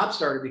all the jobs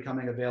started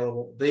becoming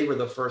available, they were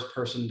the first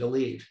person to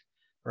leave.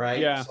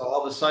 Right. Yeah. So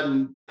all of a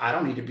sudden, I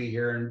don't need to be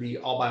here and be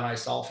all by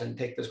myself and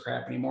take this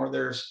crap anymore.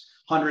 There's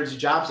hundreds of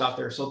jobs out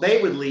there. So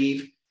they would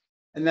leave.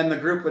 And then the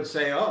group would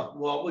say, oh,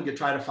 well, we could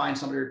try to find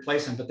somebody to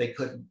replace them, but they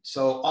couldn't.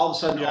 So all of a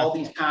sudden, all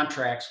these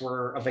contracts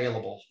were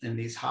available and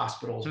these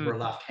hospitals were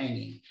left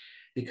hanging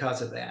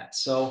because of that.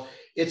 So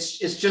it's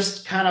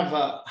just kind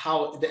of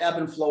how the ebb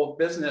and flow of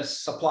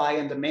business, supply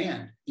and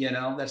demand,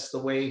 that's the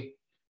way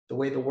the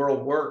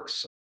world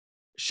works.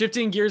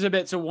 Shifting gears a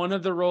bit. So one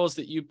of the roles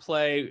that you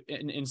play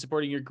in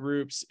supporting your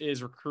groups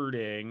is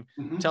recruiting.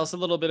 Mm-hmm. Tell us a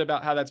little bit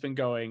about how that's been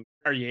going.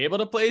 Are you able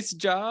to place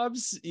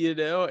jobs,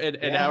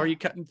 and how are you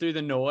cutting through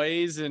the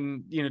noise,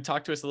 and,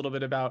 talk to us a little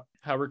bit about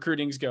how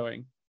recruiting's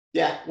going.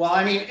 Yeah. Well,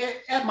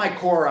 at my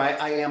core,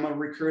 I am a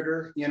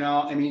recruiter,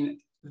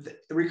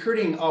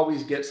 recruiting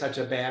always gets such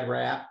a bad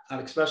rap,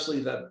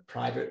 especially the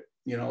private,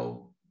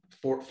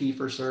 fee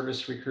for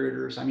service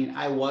recruiters.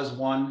 I was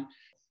one.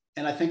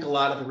 And I think a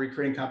lot of the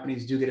recruiting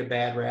companies do get a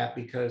bad rap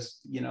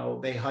because,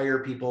 they hire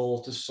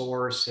people to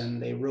source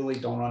and they really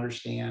don't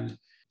understand,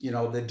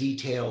 the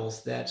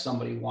details that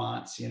somebody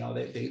wants.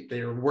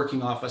 They're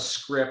working off a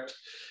script.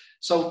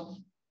 So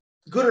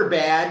good or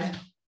bad,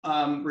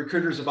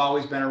 Recruiters have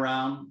always been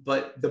around,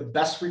 but the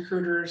best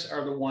recruiters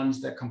are the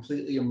ones that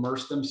completely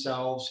immerse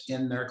themselves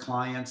in their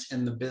clients,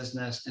 in the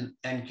business,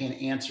 and can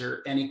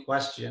answer any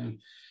question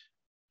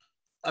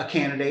a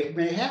candidate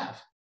may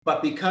have.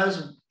 But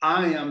because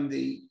I am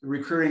the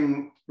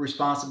recruiting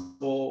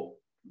responsible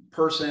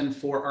person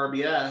for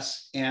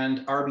RBS,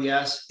 and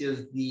RBS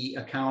is the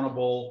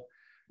accountable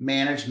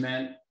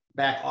management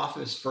back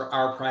office for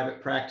our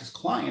private practice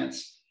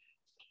clients,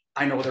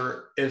 I know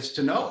there is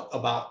to know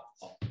about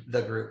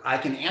the group. I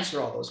can answer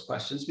all those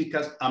questions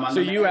because I'm on. So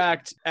you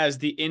act as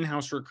the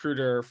in-house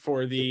recruiter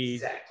for the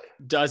exactly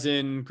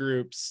dozen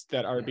groups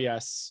that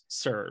RBS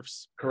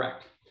serves.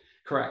 Correct.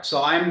 So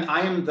I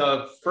am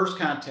the first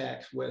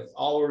contact with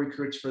all the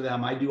recruits for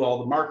them. I do all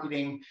the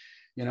marketing,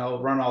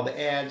 run all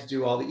the ads,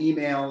 do all the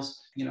emails,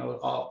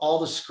 all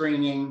the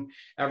screening,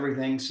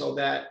 everything, so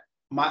that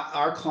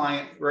our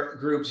client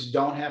groups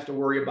don't have to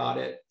worry about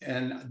it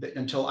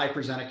until I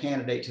present a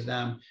candidate to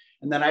them.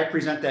 And then I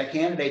present that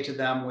candidate to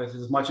them with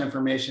as much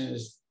information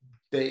as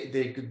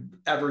they could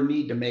ever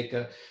need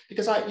to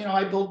because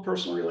I build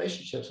personal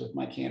relationships with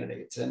my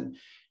candidates and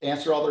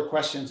answer all their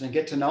questions and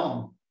get to know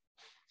them.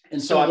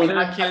 And so what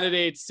are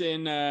candidates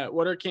in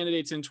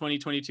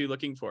 2022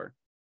 looking for?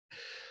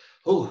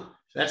 Oh,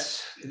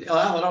 it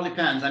all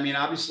depends. I mean,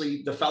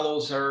 obviously the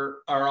fellows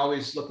are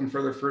always looking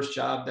for their first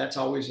job. That's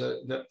always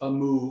a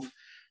move.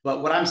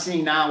 But what I'm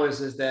seeing now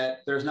is that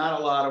there's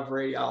not a lot of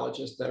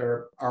radiologists that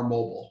are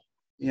mobile.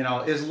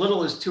 As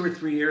little as 2 or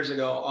 3 years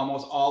ago,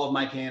 almost all of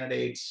my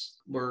candidates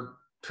were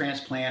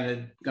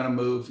transplanted, going to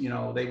move.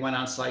 They went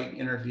on site,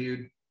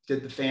 interviewed,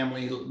 did the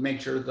family,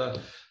 make sure the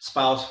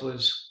spouse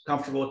was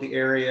comfortable with the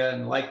area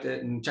and liked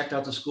it, and checked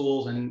out the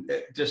schools, and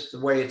just the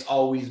way it's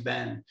always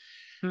been.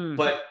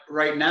 But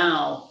right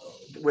now,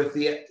 with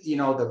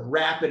the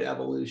rapid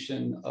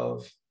evolution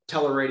of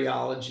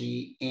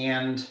teleradiology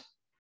and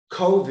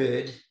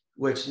COVID,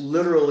 which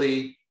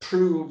literally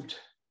proved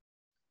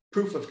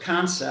proof of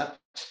concept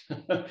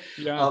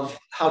of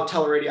how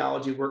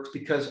teleradiology works,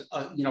 because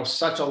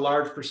such a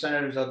large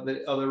percentage of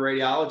the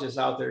radiologists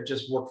out there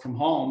just work from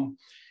home.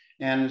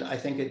 And I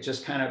think it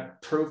just kind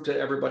of proved to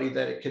everybody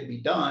that it could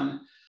be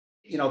done.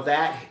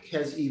 That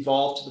has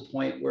evolved to the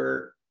point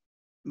where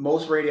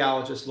most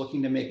radiologists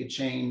looking to make a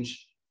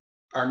change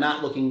are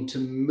not looking to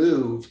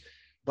move,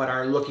 but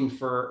are looking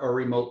for a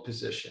remote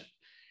position.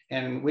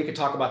 And we could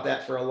talk about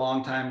that for a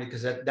long time,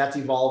 because that's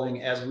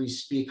evolving as we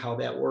speak, how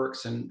that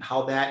works and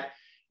how that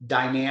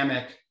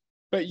dynamic.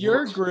 But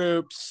your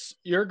groups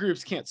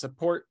can't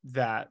support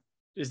that.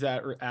 Is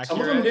that accurate? Some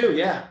of them do,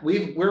 yeah.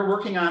 We're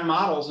working on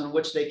models in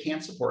which they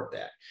can support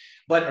that.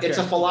 But okay. It's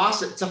a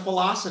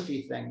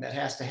philosophy thing that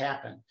has to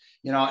happen.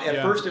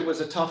 At first it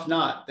was a tough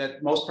nut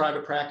that most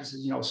private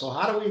practices, so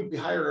how do we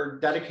hire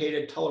a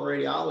dedicated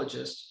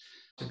teleradiologist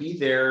to be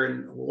there,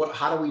 and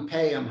how do we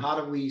pay them? How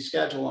do we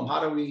schedule them?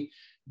 How do we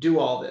do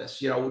all this?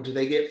 Do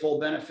they get full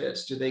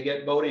benefits? Do they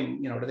get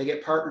voting? Do they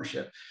get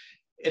partnership?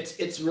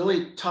 It's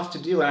really tough to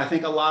do. And I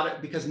think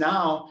because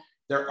now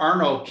there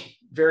are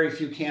very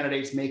few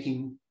candidates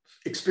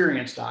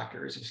experienced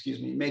doctors,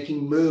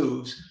 making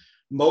moves.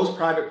 Most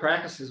private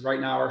practices right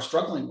now are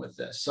struggling with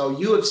this. So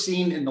you have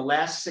seen in the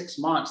last 6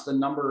 months, the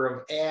number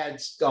of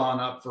ads gone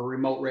up for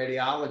remote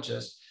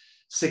radiologists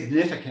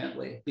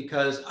significantly,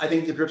 because I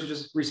think the groups are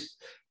just,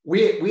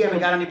 we haven't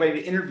got anybody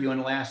to interview in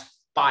the last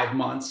 5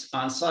 months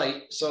on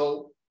site.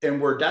 So,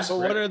 and we're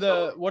desperate.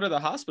 So what are the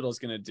hospitals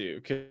going to do?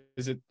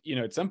 Because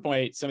at some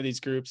point, some of these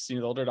groups, the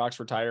older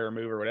docs retire or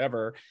move or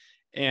whatever,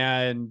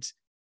 and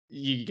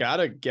you got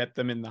to get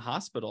them in the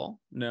hospital.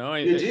 No,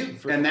 you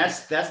do. And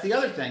that's the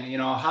other thing,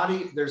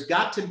 there's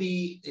got to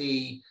be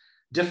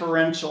a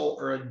differential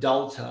or a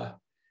delta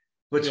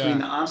between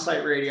the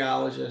on-site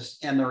radiologist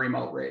and the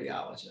remote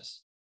radiologist.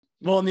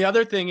 Well, and the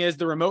other thing is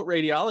the remote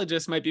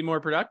radiologist might be more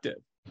productive.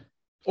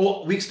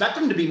 Well, we expect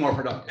them to be more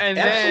productive.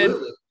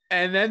 Absolutely.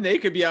 And then they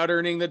could be out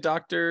earning the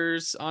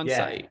doctors on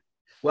site.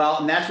 Well,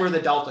 and that's where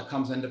the delta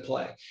comes into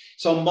play.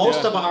 So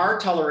most of our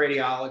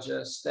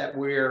teleradiologists that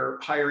we're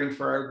hiring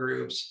for our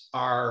groups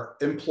are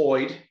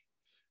employed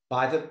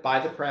by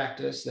the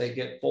practice. They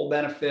get full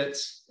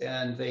benefits,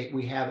 and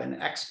we have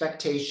an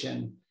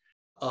expectation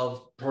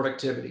of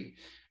productivity.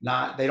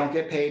 They don't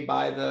get paid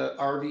by the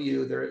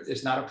RVU.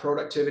 It's not a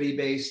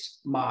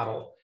productivity-based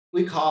model.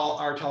 We call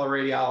our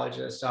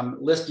teleradiologists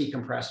list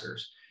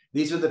decompressors.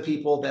 These are the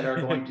people that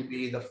are going to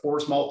be the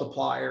force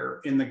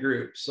multiplier in the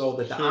group, so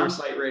that the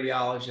on-site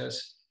radiologist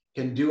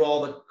can do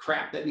all the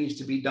crap that needs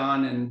to be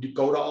done and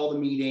go to all the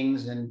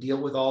meetings and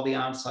deal with all the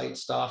on-site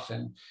stuff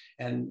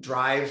and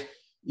drive,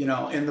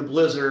 in the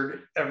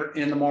blizzard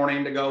in the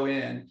morning to go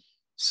in.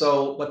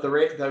 So, but the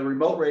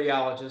remote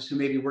radiologists who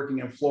may be working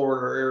in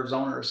Florida or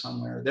Arizona or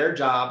somewhere, their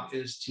job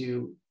is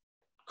to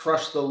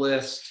crush the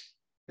list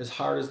as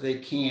hard as they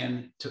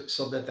can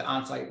so that the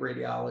on-site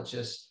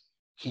radiologist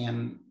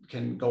can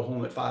go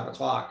home at 5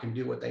 o'clock and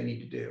do what they need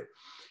to do.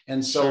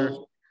 And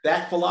so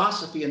that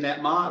philosophy and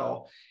that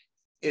model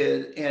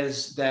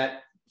is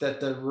that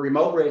the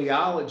remote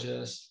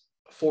radiologist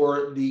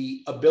for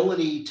the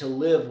ability to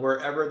live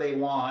wherever they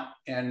want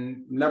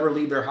and never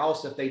leave their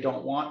house if they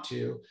don't want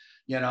to,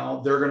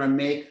 they're going to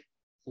make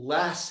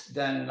less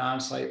than an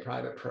on-site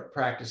private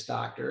practice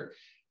doctor,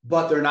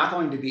 but they're not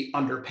going to be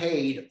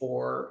underpaid,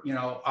 or,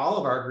 all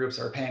of our groups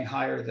are paying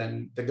higher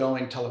than the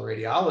going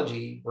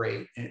teleradiology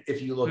rate. And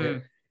if you look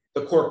at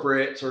the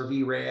corporates or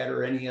VRAD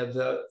or any of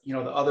the, the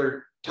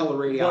other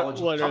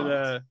teleradiology what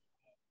companies.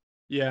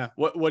 are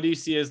what do you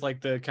see as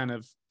like the kind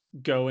of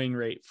going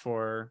rate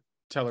for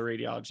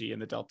teleradiology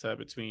and the delta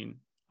between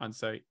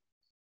on-site?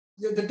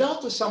 The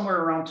delta is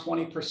somewhere around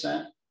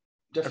 20%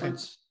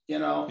 difference,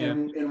 Okay.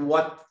 in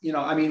what,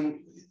 I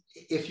mean,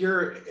 if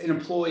you're an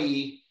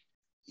employee,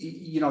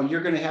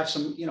 you're going to have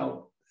some,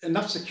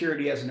 enough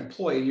security as an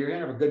employee. You're going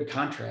to have a good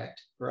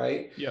contract,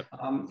 right? Yep.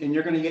 And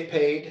you're going to get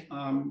paid.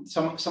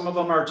 Some of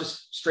them are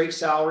just straight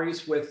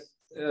salaries with,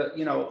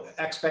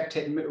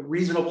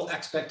 reasonable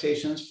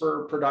expectations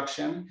for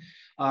production.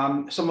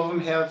 Some of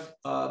them have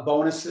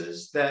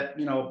bonuses that,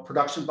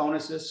 production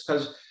bonuses,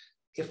 because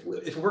if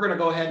we're going to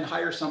go ahead and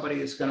hire somebody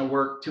that's going to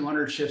work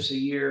 200 shifts a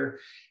year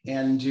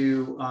and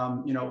do,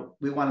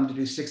 we want them to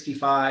do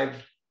 65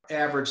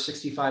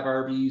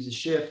 RVUs a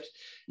shift,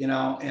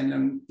 and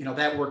then,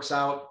 that works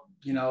out,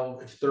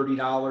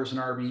 $30 an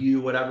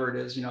RVU, whatever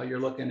it is, you're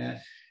looking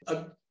at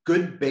a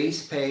good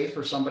base pay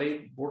for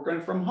somebody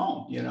working from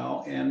home,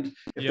 and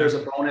if there's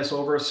a bonus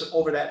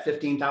over that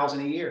 15,000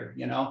 a year,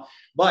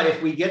 but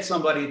if we get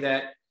somebody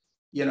that,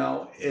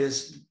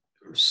 is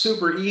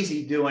super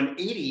easy doing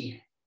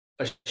 80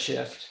 a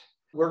shift,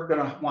 we're going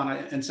to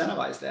want to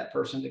incentivize that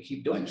person to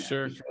keep doing that.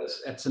 Sure.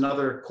 Because it's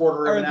another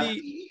quarter of an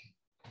FTE.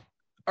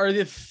 Are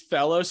the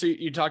fellows, so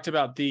you talked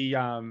about the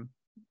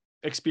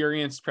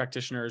experienced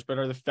practitioners, but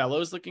are the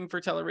fellows looking for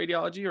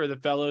teleradiology, or are the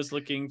fellows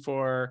looking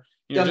for,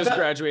 just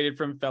graduated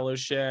from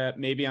fellowship,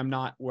 maybe I'm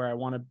not where I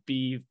want to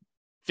be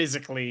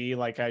physically,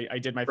 like I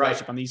did my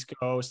fellowship on the East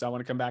Coast, I want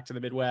to come back to the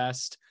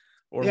Midwest,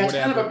 or whatever.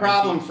 It's kind of a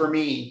problem for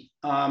me.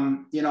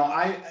 I've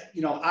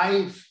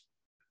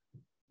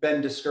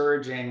been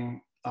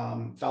discouraging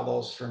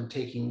fellows from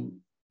taking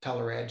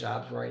telerad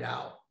jobs right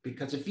out,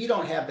 because if you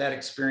don't have that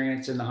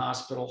experience in the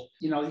hospital,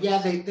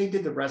 they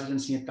did the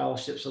residency and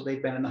fellowship, so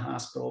they've been in the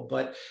hospital,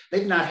 but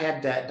they've not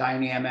had that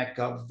dynamic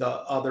of the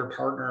other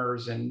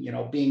partners and,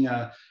 being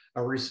a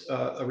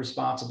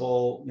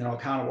responsible,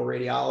 accountable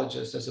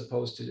radiologist, as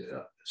opposed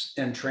to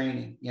in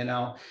training.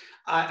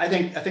 I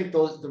think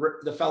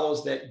the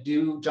fellows that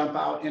do jump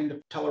out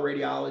into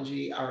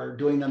teleradiology are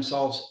doing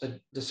themselves a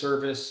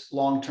disservice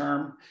long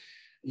term.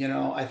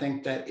 I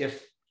think that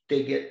if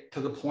they get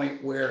to the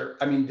point where,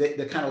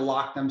 they kind of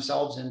lock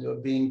themselves into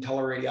being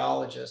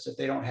teleradiologists if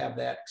they don't have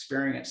that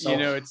experience.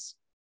 So,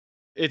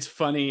 it's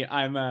funny.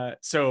 I'm my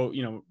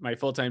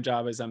full-time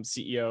job is I'm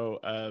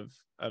CEO of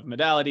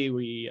Modality.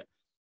 We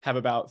have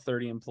about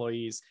 30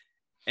 employees,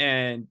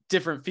 and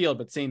different field,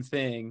 but same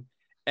thing.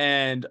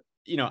 And,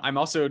 I'm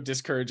also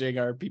discouraging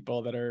our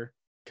people that are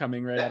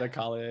coming right out of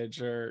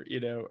college or,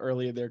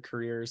 early in their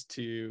careers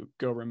to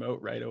go remote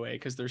right away,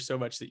 because there's so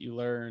much that you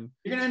learn.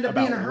 You're going to end up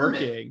about being a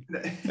working.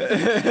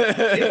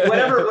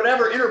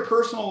 whatever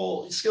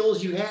interpersonal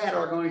skills you had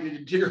are going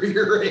to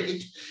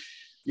deteriorate.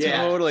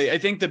 Yeah, totally. I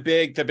think the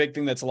big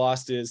thing that's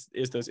lost is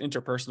those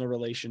interpersonal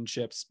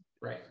relationships,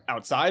 right,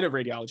 outside of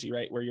radiology,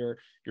 right, where you're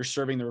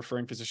serving the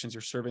referring physicians,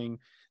 you're serving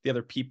the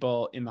other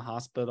people in the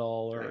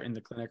hospital or in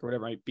the clinic or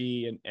whatever it might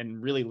be,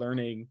 and really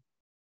learning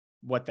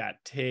what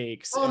that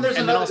takes. Well, and there's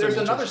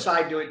another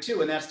side to it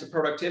too, and that's the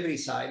productivity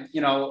side.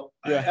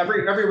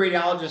 Every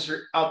radiologist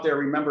out there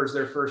remembers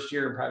their first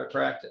year in private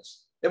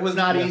practice. It was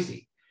not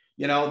easy.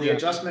 The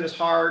adjustment is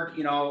hard.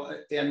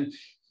 And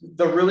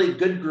the really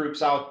good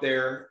groups out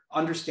there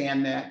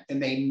understand that,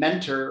 and they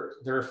mentor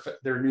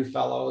their new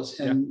fellows,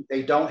 and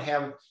they don't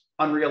have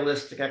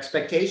unrealistic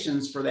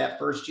expectations for that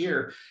first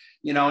year.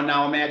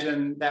 Now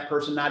imagine that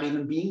person not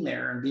even being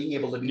there and being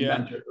able to be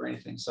mentored or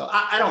anything. So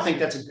I don't think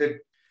that's a good.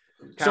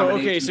 So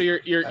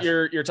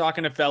you're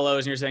talking to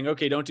fellows and you're saying,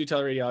 okay, don't do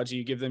teleradiology.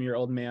 You give them your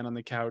old man on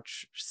the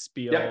couch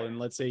spiel, and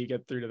let's say you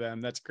get through to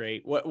them. That's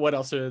great. What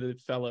else are the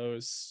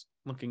fellows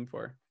looking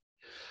for?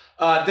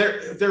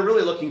 They're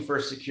really looking for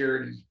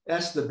security.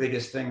 That's the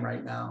biggest thing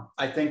right now.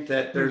 I think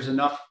that there's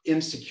enough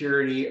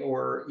insecurity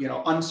or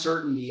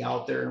uncertainty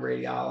out there in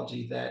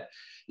radiology that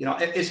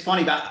it's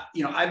funny about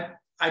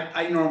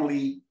I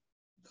normally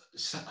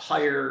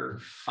hire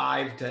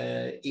 5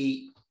 to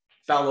 8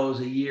 fellows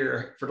a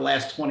year for the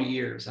last 20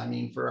 years.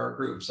 For our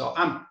group. So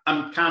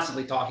I'm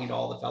constantly talking to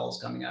all the fellows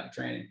coming out of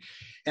training,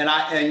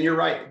 and you're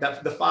right.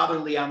 That the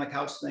fatherly on the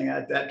couch thing.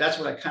 That's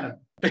what I kind of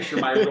picture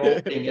my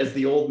role being, as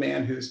the old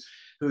man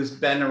who's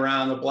been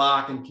around the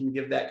block and can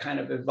give that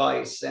kind of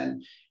advice.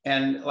 And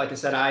like I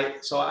said,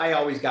 I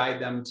always guide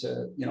them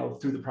to,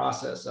 through the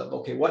process of,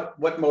 okay, what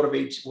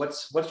motivates,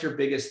 what's your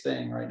biggest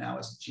thing right now?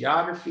 Is it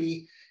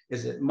geography?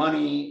 Is it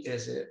money?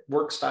 Is it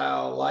work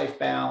style, life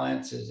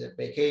balance? Is it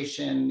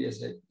vacation?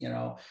 Is it,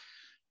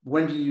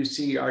 when do you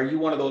see, are you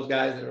one of those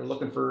guys that are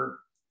looking for,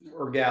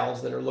 or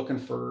gals that are looking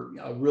for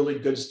a really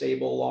good,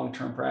 stable,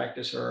 long-term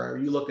practice, or are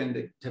you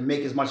looking to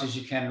make as much as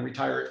you can and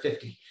retire at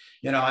 50?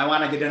 I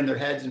want to get in their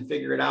heads and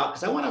figure it out,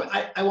 because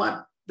I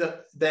want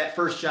that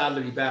first job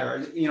to be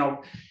better.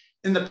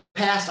 In the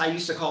past, I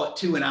used to call it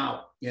 2 and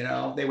out.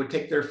 They would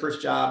take their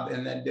first job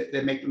and then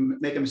they make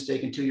a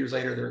mistake, and 2 years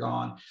later they're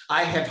gone.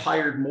 I have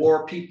hired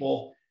more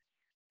people,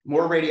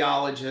 more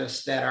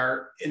radiologists that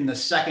are in the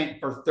second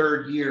or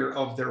third year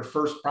of their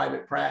first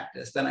private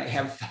practice than I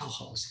have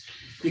fellows,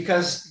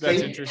 because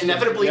they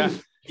inevitably,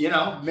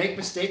 make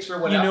mistakes or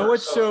whatever.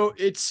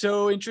 It's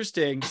so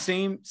interesting.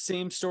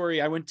 Same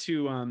story. I went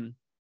to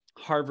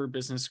Harvard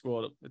Business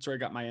School. That's where I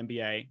got my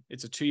MBA.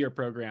 It's a 2-year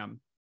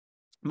program.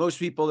 Most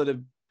people that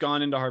have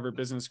gone into Harvard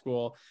Business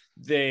School,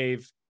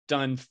 they've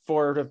done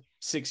 4 to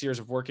 6 years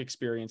of work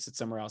experience at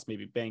somewhere else,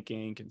 maybe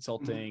banking,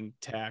 consulting,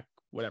 tech,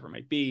 whatever it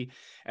might be.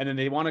 And then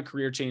they want a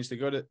career change. They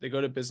go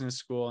to business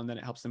school, and then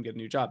it helps them get a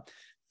new job.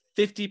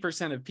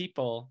 50% of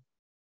people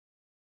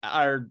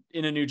are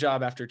in a new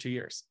job after 2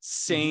 years.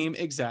 Same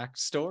exact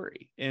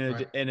story in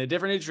a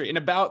different industry, and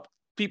about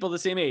people the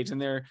same age, in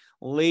their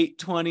late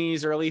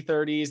 20s, early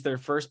 30s, their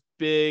first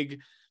big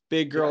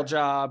girl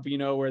job,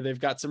 where they've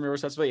got some real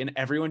responsibility, and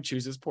everyone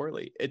chooses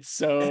poorly. It's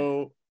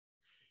so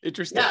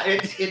interesting. Yeah,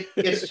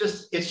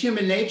 it's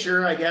human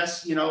nature, I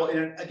guess,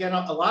 and again,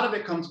 a lot of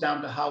it comes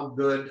down to how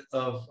good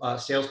of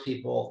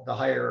salespeople the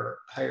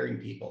hiring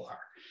people are.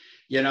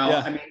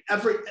 I mean,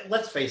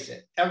 let's face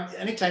it,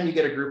 anytime you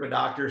get a group of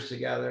doctors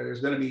together,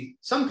 there's going to be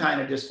some kind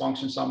of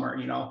dysfunction somewhere.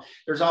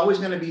 There's always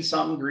going to be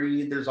some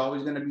greed. There's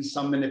always going to be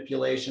some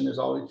manipulation.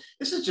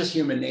 This is just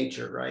human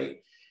nature, right?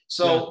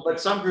 So, but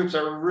some groups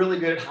are really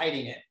good at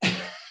hiding it.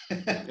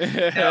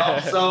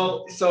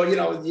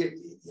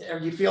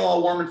 You feel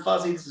all warm and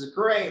fuzzy. This is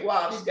great.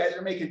 Wow, these guys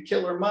are making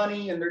killer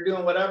money and they're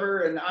doing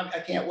whatever, and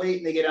I can't wait.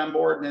 And they get on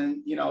board,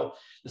 and then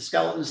the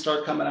skeletons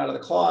start coming out of the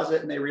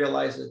closet, and they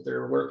realize that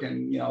they're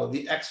working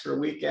the extra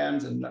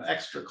weekends and the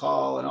extra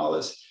call and all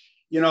this.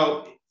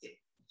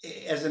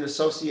 As an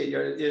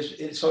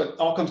associate, so it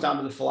all comes down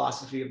to the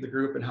philosophy of the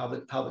group and how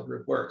the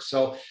group works.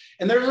 So,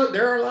 and there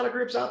are a lot of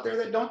groups out there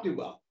that don't do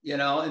well,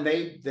 and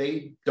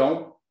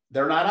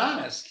they're not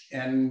honest.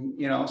 And,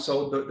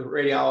 so the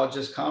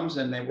radiologist comes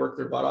and they work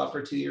their butt off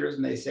for 2 years,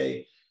 and they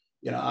say,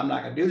 I'm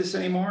not going to do this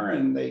anymore.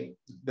 And then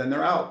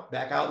they're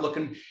back out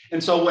looking.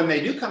 And so when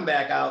they do come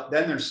back out,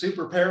 then they're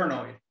super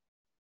paranoid.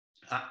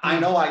 I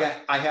know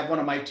I have one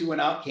of my 2 and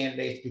out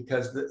candidates,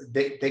 because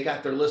they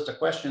got their list of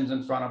questions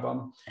in front of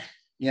them,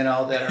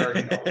 that are,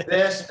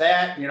 this,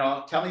 that,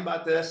 tell me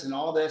about this and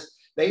all this.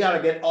 They got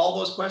to get all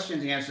those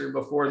questions answered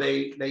before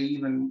they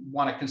even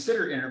want to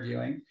consider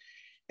interviewing.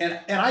 And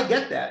I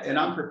get that, and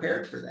I'm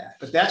prepared for that.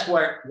 But that's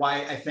why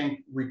I think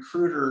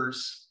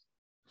recruiters,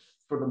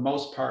 for the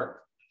most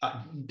part,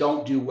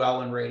 don't do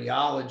well in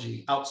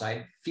radiology.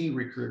 Outside fee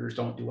recruiters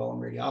don't do well in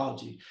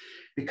radiology,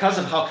 because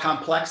of how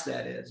complex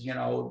that is. The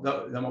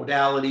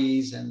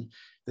modalities and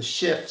the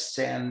shifts,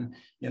 and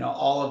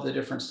all of the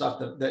different stuff,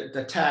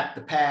 the tech,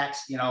 the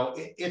packs.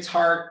 It's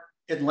hard.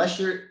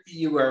 Unless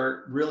you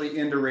are really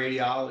into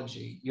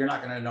radiology, you're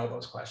not going to know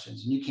those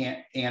questions, and you can't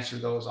answer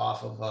those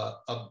off of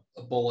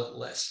a bullet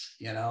list,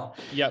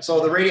 Yep. So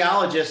the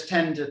radiologists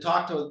tend to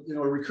talk to, a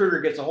recruiter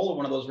gets a hold of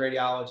one of those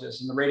radiologists,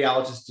 and the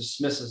radiologist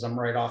dismisses them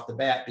right off the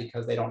bat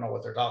because they don't know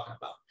what they're talking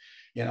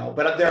about,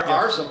 but there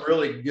are some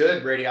really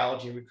good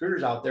radiology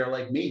recruiters out there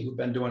like me, who've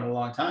been doing it a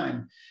long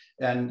time,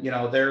 and,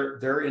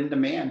 they're in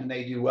demand, and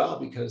they do well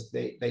because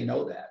they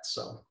know that.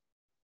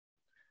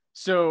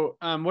 So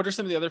what are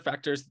some of the other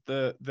factors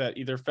that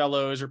either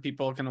fellows or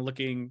people kind of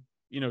looking,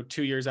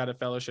 2 years out of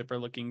fellowship are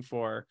looking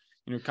for?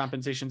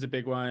 Compensation's a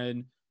big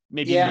one.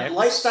 Maybe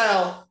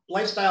lifestyle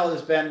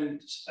has been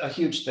a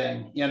huge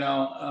thing.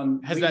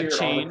 Has that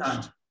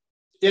changed?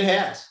 It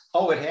has.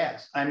 Oh, it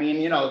has. I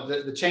mean,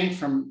 the change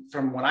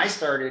from when I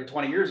started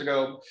 20 years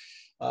ago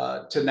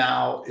to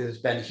now has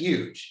been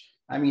huge.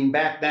 I mean,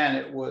 back then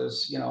it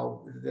was,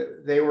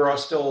 they were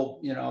still,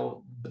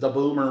 the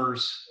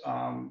boomers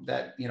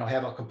that,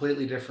 have a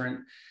completely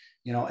different,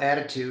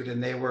 attitude,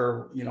 and they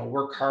were,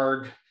 work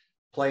hard,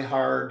 play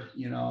hard,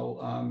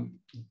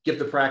 give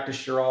the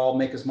practice your all,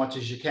 make as much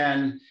as you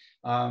can,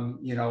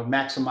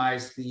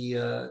 maximize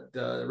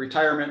the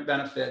retirement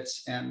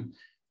benefits. And,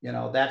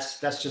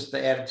 that's just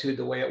the attitude,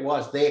 the way it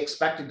was. They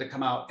expected to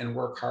come out and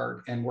work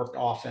hard and worked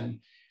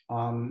often.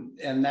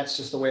 And that's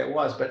just the way it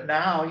was. But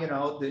now,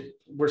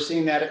 we're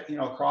seeing that,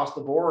 across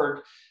the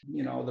board,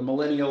 the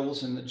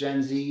millennials and the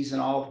Gen Zs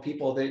and all the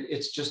people,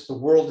 it's just, the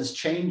world is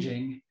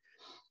changing.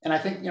 And I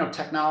think,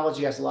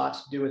 technology has a lot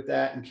to do with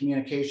that, and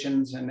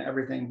communications and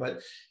everything,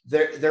 but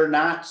they're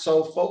not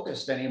so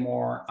focused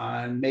anymore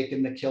on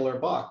making the killer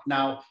buck.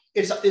 Now,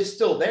 it's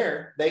still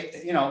there.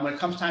 They, when it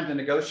comes time to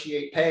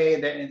negotiate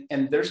pay,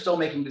 and they're still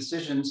making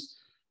decisions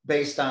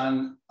based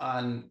on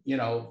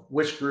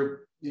which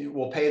group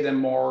will pay them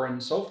more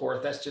and so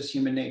forth. That's just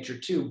human nature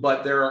too.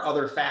 But there are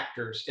other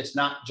factors. It's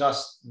not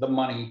just the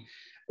money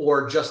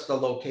or just the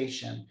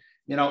location.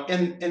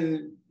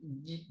 In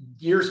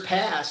years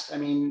past, I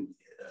mean,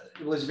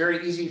 it was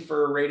very easy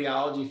for a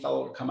radiology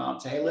fellow to come out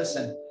and say, hey,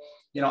 listen,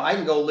 I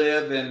can go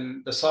live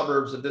in the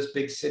suburbs of this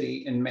big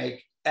city and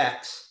make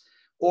X,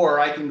 or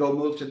I can go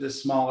move to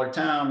this smaller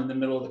town in the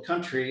middle of the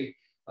country,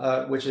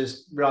 which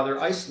is rather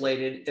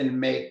isolated, and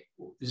make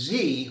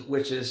Z,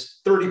 which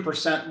is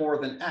 30% more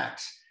than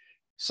X.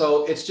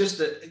 So it's just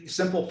a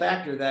simple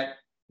factor that,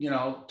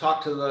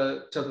 talk to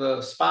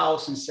the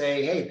spouse and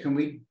say, hey, can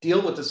we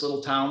deal with this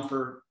little town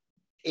for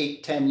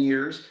 8-10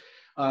 years,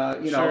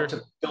 Sure.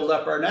 to build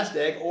up our nest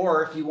egg?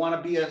 Or if you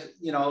want to be a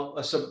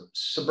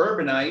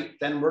suburbanite,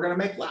 then we're going to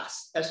make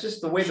less. That's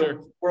just the way Sure.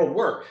 the world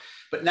works.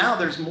 But now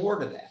there's more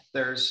to that.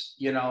 There's,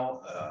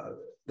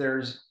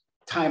 there's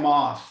time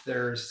off,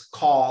 there's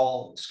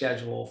call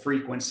schedule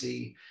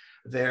frequency,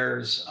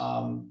 there's,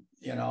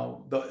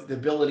 the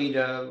ability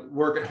to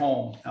work at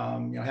home,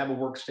 have a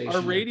workstation.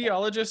 Are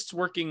radiologists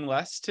working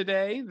less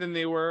today than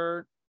they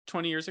were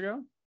 20 years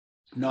ago?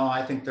 No,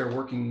 I think they're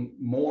working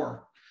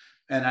more.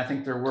 And I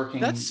think they're working.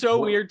 That's so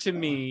weird to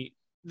me.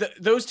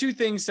 Those two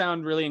things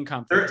sound really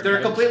incompetent.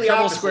 They're completely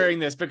double opposite. Squaring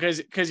this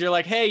because you're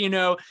like, hey,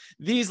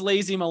 these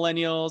lazy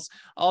millennials,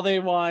 all they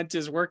want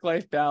is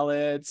work-life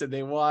balance, and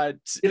they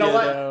want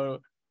to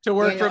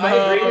work from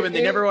home, and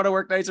they never want to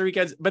work nights or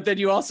weekends. But then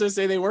you also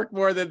say they work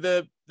more than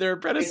their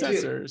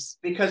predecessors.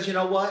 Because you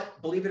know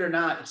what? Believe it or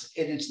not,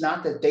 it's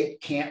not that they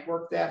can't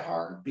work that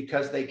hard,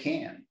 because they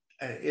can.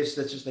 It's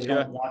just they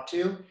don't want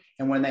to,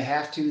 and when they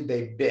have to,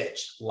 they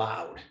bitch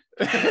loud.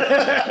 So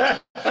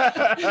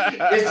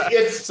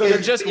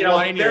they're just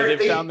whiny.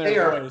 They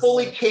are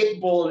fully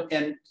capable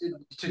and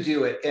to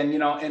do it.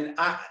 And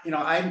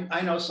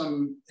I know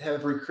some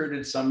have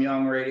recruited some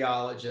young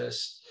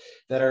radiologists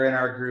that are in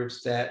our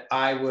groups that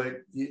I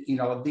would,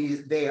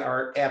 they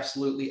are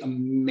absolutely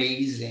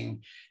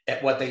amazing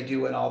at what they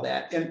do and all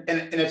that. And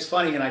it's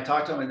funny. And I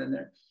talk to them, and then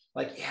they're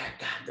like, yeah,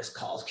 God, this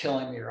call's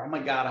killing me, or oh my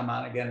God, I'm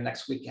on again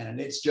next weekend,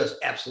 and it's just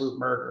absolute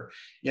murder,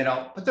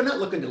 but they're not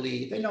looking to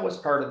leave. They know it's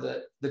part of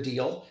the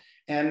deal,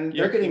 and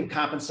they're getting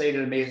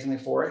compensated amazingly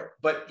for it.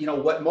 But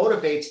what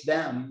motivates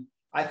them,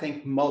 I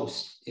think,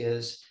 most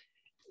is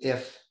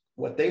if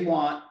what they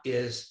want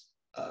is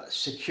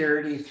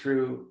security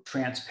through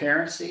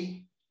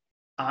transparency,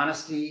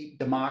 honesty,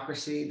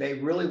 democracy. They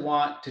really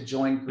want to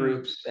join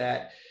groups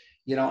that,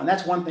 and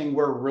that's one thing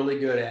we're really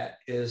good at,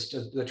 is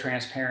the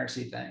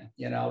transparency thing,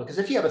 because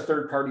if you have a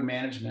third-party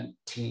management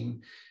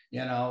team,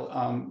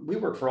 we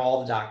work for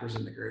all the doctors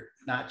in the group,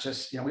 not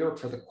just, we work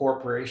for the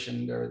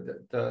corporation or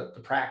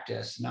the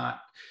practice,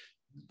 not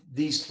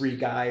these three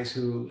guys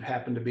who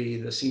happen to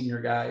be the senior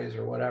guys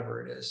or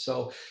whatever it is.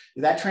 So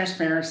that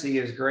transparency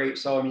is great.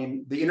 So, I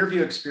mean, the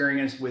interview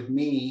experience with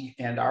me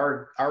and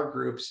our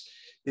groups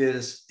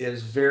is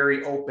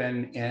very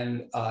open,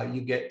 and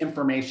you get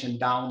information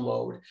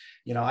download.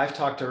 I've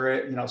talked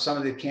to some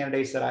of the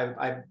candidates that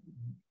I've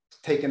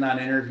taken on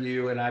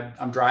interview, and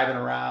I'm driving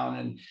around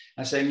and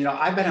I'm saying,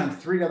 I've been on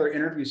 3 other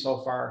interviews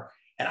so far,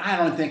 and I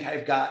don't think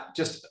I've got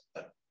just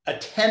a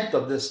tenth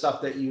of this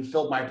stuff that you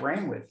filled my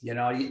brain with. You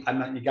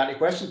got any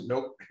questions?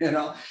 Nope.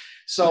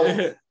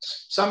 So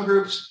some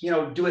groups,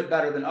 do it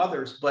better than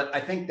others, but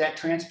I think that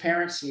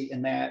transparency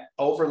and that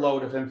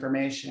overload of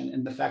information,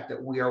 and the fact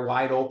that we are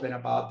wide open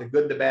about the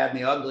good, the bad, and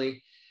the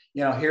ugly,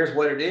 here's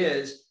what it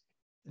is.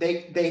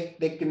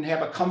 They can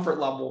have a comfort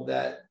level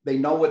that they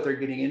know what they're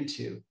getting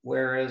into.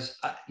 Whereas,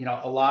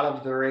 a lot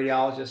of the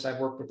radiologists I've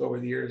worked with over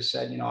the years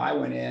said, I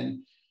went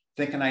in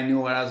thinking I knew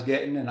what I was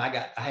getting, and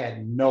I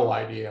had no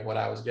idea what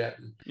I was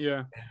getting.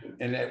 Yeah.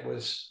 And that's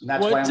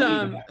why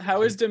I'm leaving.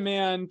 How is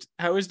demand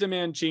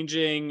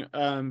changing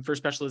for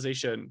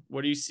specialization?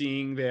 What are you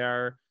seeing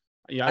there?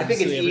 I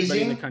think it's everybody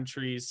easy. in the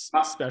country's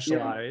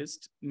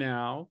specialized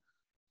now.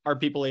 Are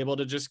people able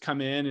to just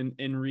come in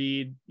and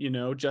read,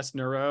 just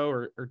neuro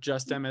or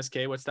just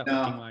MSK? What's that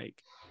looking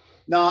like?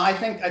 No, I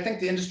think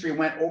the industry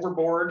went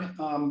overboard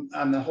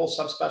on the whole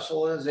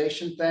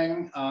subspecialization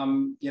thing.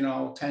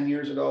 10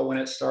 years ago when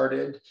it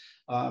started,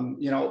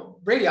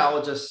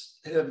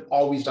 radiologists have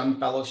always done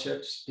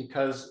fellowships,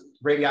 because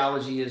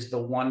radiology is the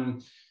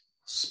one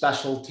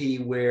specialty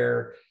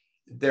where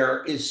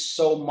there is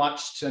so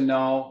much to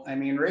know. I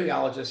mean,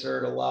 radiologists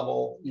are at a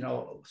level,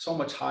 so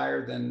much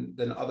higher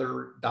than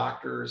other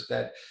doctors,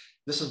 that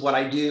this is what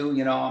I do.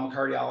 I'm a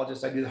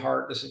cardiologist. I do the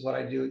heart. This is what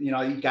I do.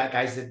 You got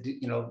guys that do,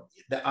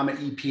 that I'm an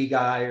EP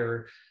guy,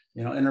 or,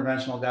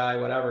 interventional guy,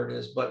 whatever it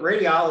is. But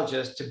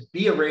radiologist, to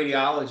be a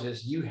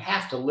radiologist, you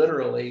have to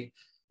literally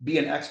be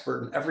an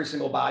expert in every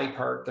single body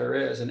part there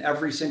is, and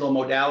every single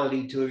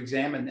modality to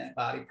examine that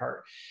body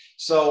part.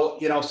 So,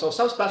 so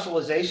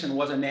subspecialization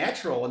was a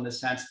natural, in the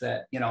sense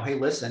that, hey,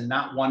 listen,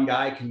 not one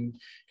guy can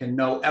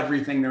know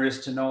everything there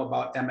is to know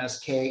about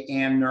MSK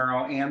and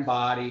neuro and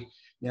body,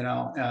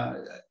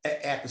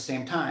 at the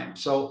same time.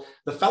 So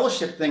the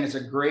fellowship thing is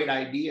a great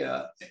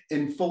idea,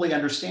 in fully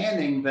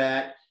understanding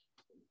that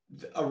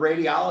a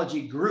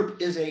radiology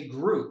group is a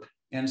group.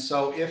 And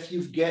so if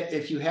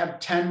you have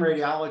 10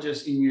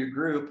 radiologists in your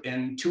group,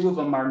 and 2 of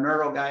them are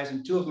neuro guys,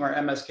 and 2 of them are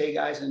MSK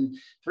guys, and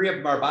 3 of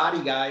them are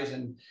body guys,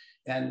 and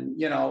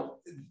And,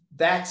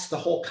 that's the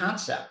whole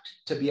concept,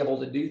 to be able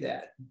to do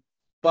that.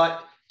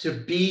 But to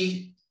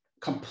be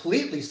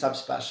completely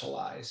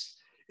subspecialized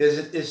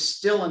is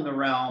still in the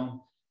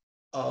realm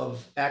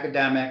of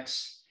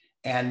academics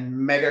and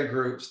mega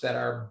groups that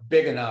are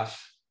big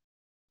enough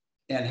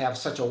and have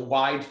such a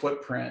wide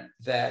footprint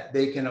that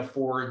they can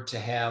afford to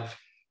have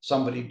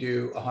somebody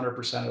do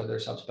 100% of their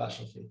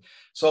subspecialty.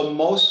 So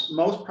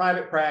most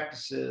private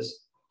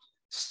practices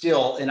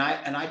still, and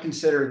I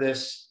consider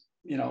this,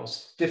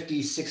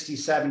 50, 60,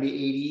 70, 80,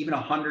 even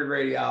 100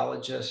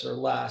 radiologists or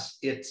less,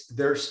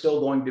 they're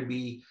still going to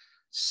be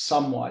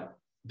somewhat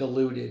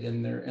diluted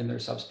in their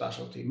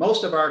subspecialty.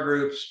 Most of our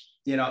groups,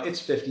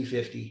 it's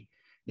 50-50.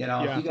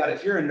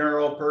 If you're a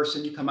neuro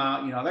person, you come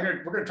out, we're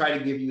going to try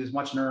to give you as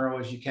much neuro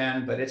as you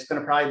can, but it's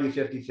going to probably be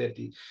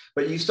 50-50.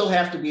 But you still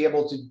have to be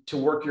able to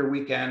work your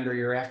weekend or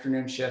your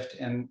afternoon shift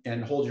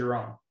and hold your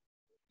own.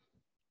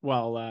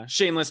 Well,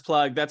 shameless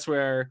plug. That's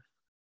what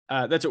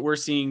we're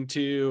seeing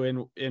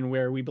too, and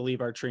where we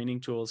believe our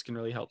training tools can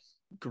really help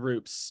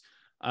groups.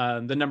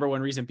 The number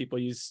one reason people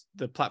use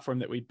the platform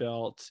that we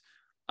built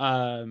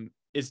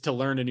is to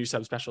learn a new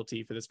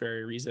subspecialty for this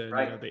very reason.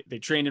 Right. They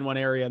train in one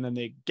area and then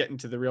they get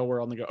into the real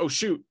world and they go, oh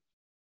shoot.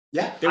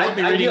 Yeah, I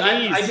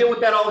deal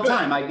with that all the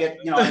time. I get,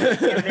 a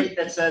candidate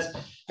that says,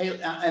 hey,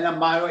 and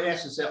my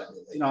answer is,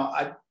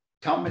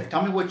 tell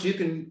me what you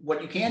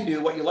can do,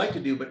 what you like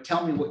to do, but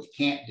tell me what you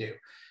can't do.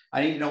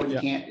 I need to know what you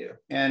can't do.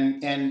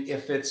 And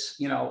if it's,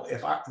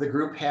 if the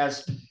group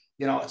has,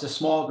 it's a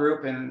small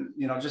group, and,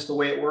 just the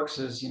way it works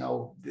is,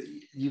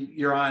 if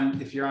you're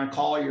on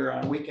call, you're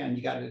on a weekend,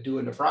 you got to do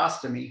a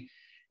nephrostomy.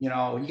 You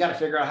got to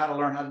figure out how to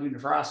learn how to do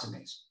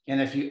nephrostomies.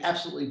 And if you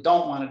absolutely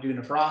don't want to do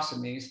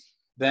nephrostomies,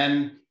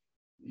 then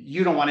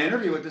you don't want to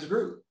interview with this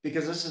group,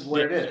 because this is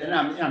what it is. And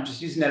I'm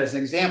just using that as an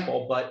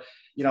example, but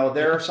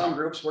there are some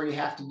groups where you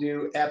have to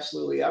do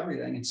absolutely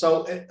everything. And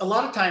so a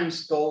lot of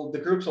times though, the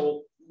groups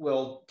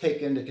will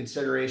take into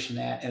consideration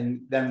that,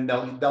 and then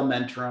they'll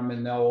mentor them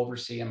and they'll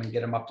oversee them and get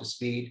them up to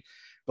speed.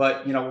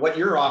 But what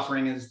you're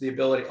offering is the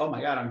ability, oh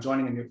my God, I'm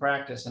joining a new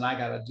practice and I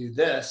got to do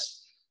this.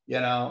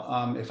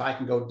 If I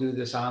can go do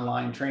this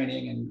online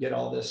training and get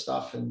all this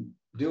stuff and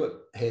do it,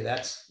 hey,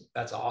 that's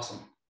awesome.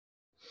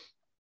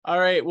 All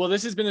right. Well,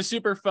 this has been a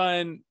super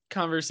fun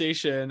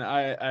conversation.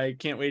 I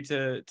can't wait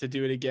to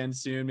do it again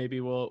soon.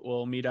 Maybe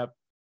we'll meet up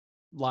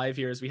live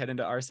here as we head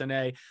into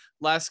RSNA.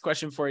 Last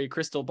question for you,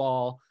 crystal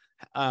ball.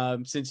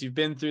 Since you've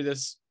been through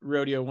this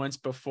rodeo once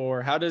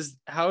before, how does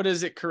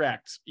it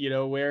correct?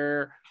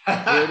 Where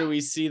do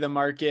we see the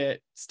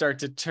market start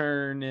to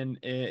turn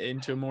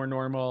into a more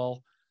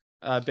normal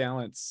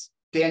balance?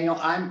 Daniel,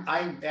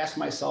 I ask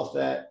myself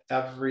that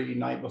every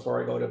night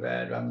before I go to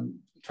bed. I'm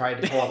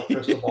trying to pull out the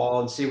crystal ball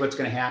and see what's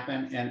going to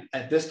happen. And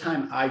at this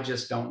time, I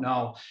just don't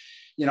know.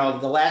 The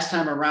last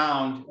time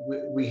around,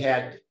 we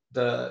had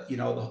the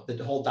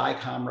whole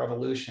DICOM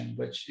revolution,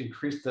 which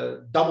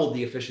doubled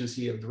the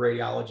efficiency of the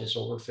radiologists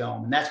over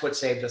film. And that's what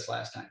saved us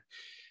last time.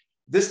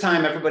 This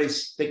time,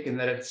 everybody's thinking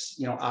that it's,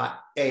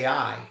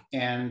 AI.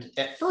 And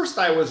at first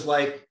I was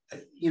like,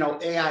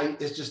 AI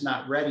is just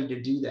not ready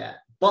to do that.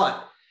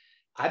 But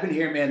I've been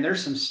hearing, man,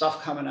 there's some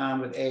stuff coming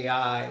on with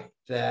AI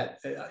that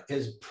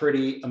is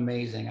pretty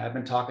amazing. I've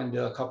been talking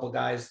to a couple of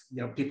guys,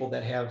 people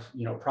that have,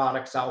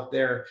 products out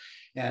there,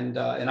 and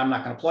I'm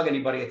not going to plug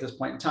anybody at this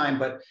point in time,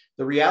 but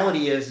the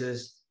reality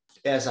is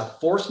as a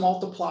force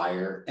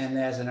multiplier and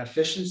as an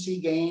efficiency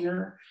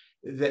gainer,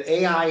 the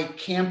AI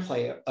can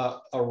play a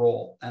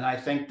role. And I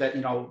think that,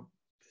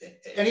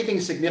 anything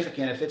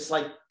significant, if it's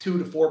like 2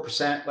 to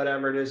 4%,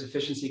 whatever it is,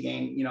 efficiency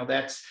gain,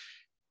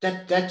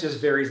 that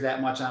just varies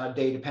that much on a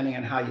day, depending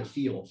on how you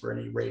feel for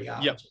any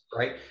radiologist,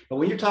 right? But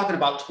when you're talking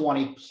about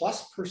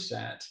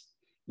 20+%,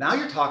 now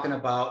you're talking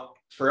about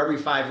for every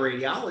 5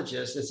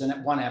 radiologists, it's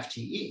 1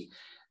 FTE.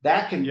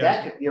 That can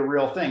be a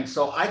real thing.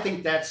 So I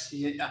think that's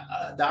the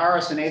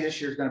RSNA this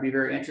year is going to be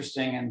very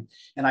interesting.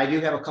 And I do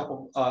have a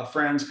couple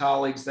friends,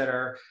 colleagues that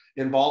are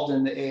involved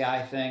in the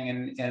AI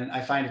thing, and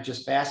I find it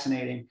just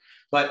fascinating.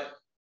 But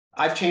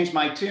I've changed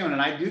my tune,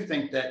 and I do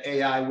think that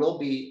AI will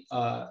be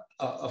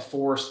a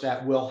force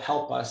that will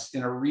help us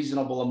in a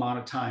reasonable amount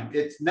of time.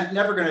 It's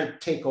never going to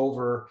take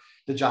over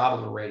the job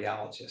of a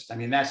radiologist. I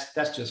mean, that's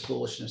just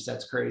foolishness.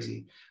 That's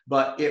crazy.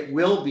 But it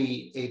will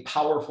be a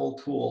powerful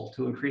tool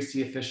to increase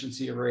the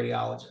efficiency of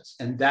radiologists.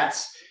 And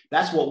that's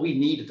what we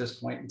need at this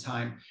point in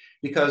time,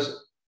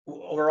 because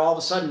we're all of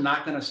a sudden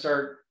not going to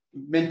start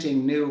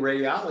minting new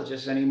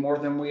radiologists any more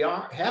than we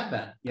have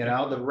been.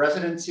 The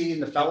residency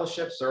and the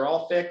fellowships are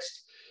all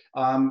fixed.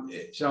 And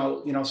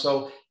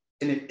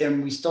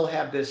we still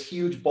have this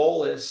huge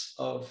bolus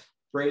of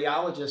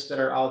radiologists that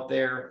are out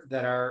there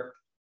that are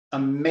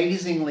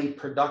amazingly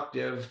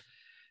productive,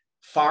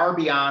 far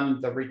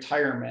beyond the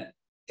retirement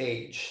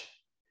age.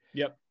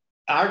 Yep.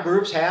 Our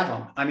groups have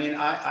them. I mean,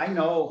 I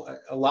know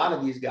a lot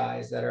of these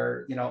guys that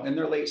are, in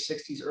their late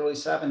 60s, early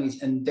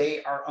 70s, and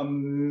they are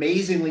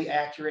amazingly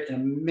accurate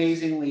and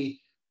amazingly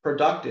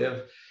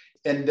productive.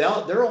 And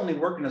they're only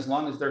working as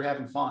long as they're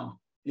having fun.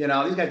 You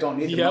know, these guys don't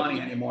need the money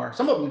anymore.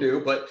 Some of them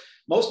do, but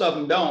most of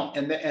them don't.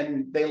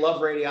 And they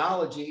love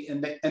radiology,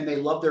 and they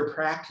love their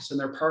practice and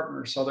their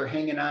partners. So they're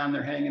hanging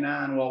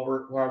on while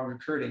we're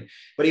recruiting.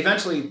 But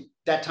eventually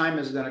that time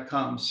is going to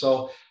come.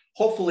 So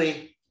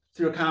hopefully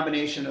through a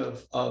combination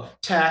of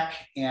tech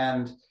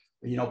and,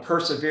 you know,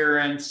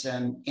 perseverance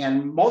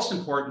and most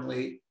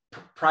importantly,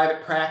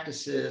 private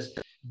practices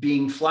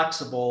being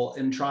flexible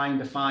and trying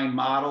to find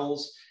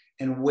models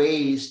and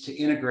ways to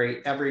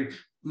integrate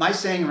my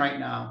saying right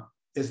now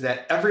is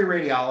that every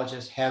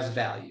radiologist has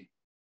value.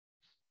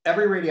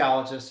 Every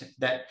radiologist,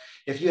 that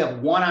if you have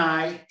one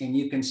eye and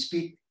you can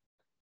speak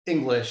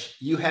English,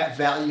 you have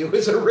value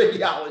as a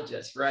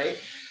radiologist, right?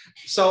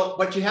 So,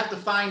 but you have to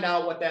find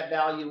out what that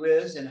value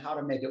is and how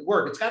to make it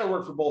work. It's got to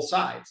work for both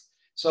sides.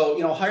 So,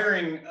 you know,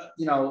 hiring,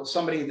 you know,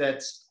 somebody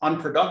that's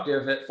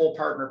unproductive at full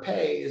partner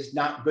pay is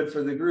not good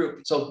for the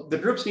group. So the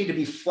groups need to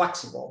be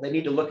flexible. They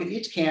need to look at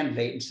each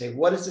candidate and say,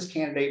 what does this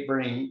candidate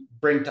bring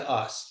to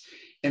us?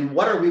 And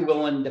what are we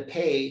willing to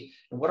pay?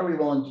 And what are we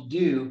willing to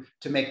do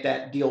to make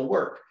that deal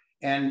work?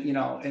 And, you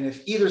know, and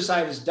if either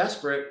side is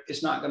desperate,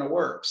 it's not going to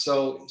work.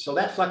 So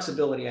that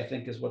flexibility, I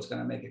think, is what's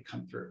going to make it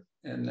come through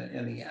in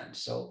the end.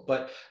 So,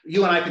 but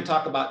you and I can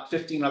talk about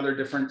 15 other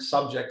different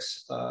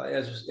subjects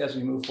as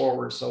we move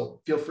forward. So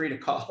feel free to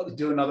call,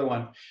 do another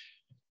one.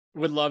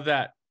 Would love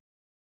that.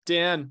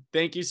 Dan,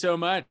 thank you so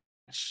much.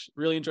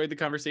 Really enjoyed the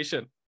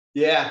conversation.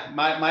 Yeah,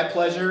 my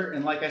pleasure.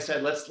 And like I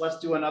said, let's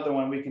do another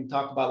one. We can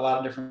talk about a lot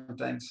of different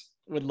things.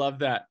 Would love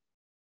that.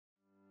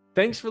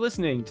 Thanks for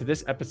listening to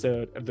this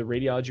episode of the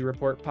Radiology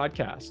Report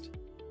podcast.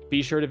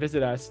 Be sure to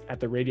visit us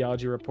at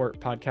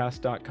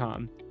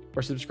theradiologyreportpodcast.com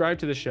or subscribe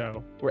to the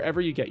show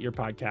wherever you get your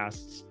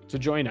podcasts to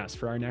join us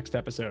for our next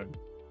episode.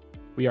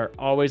 We are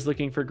always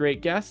looking for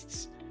great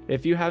guests.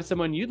 If you have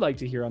someone you'd like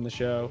to hear on the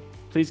show,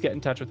 please get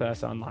in touch with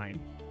us online.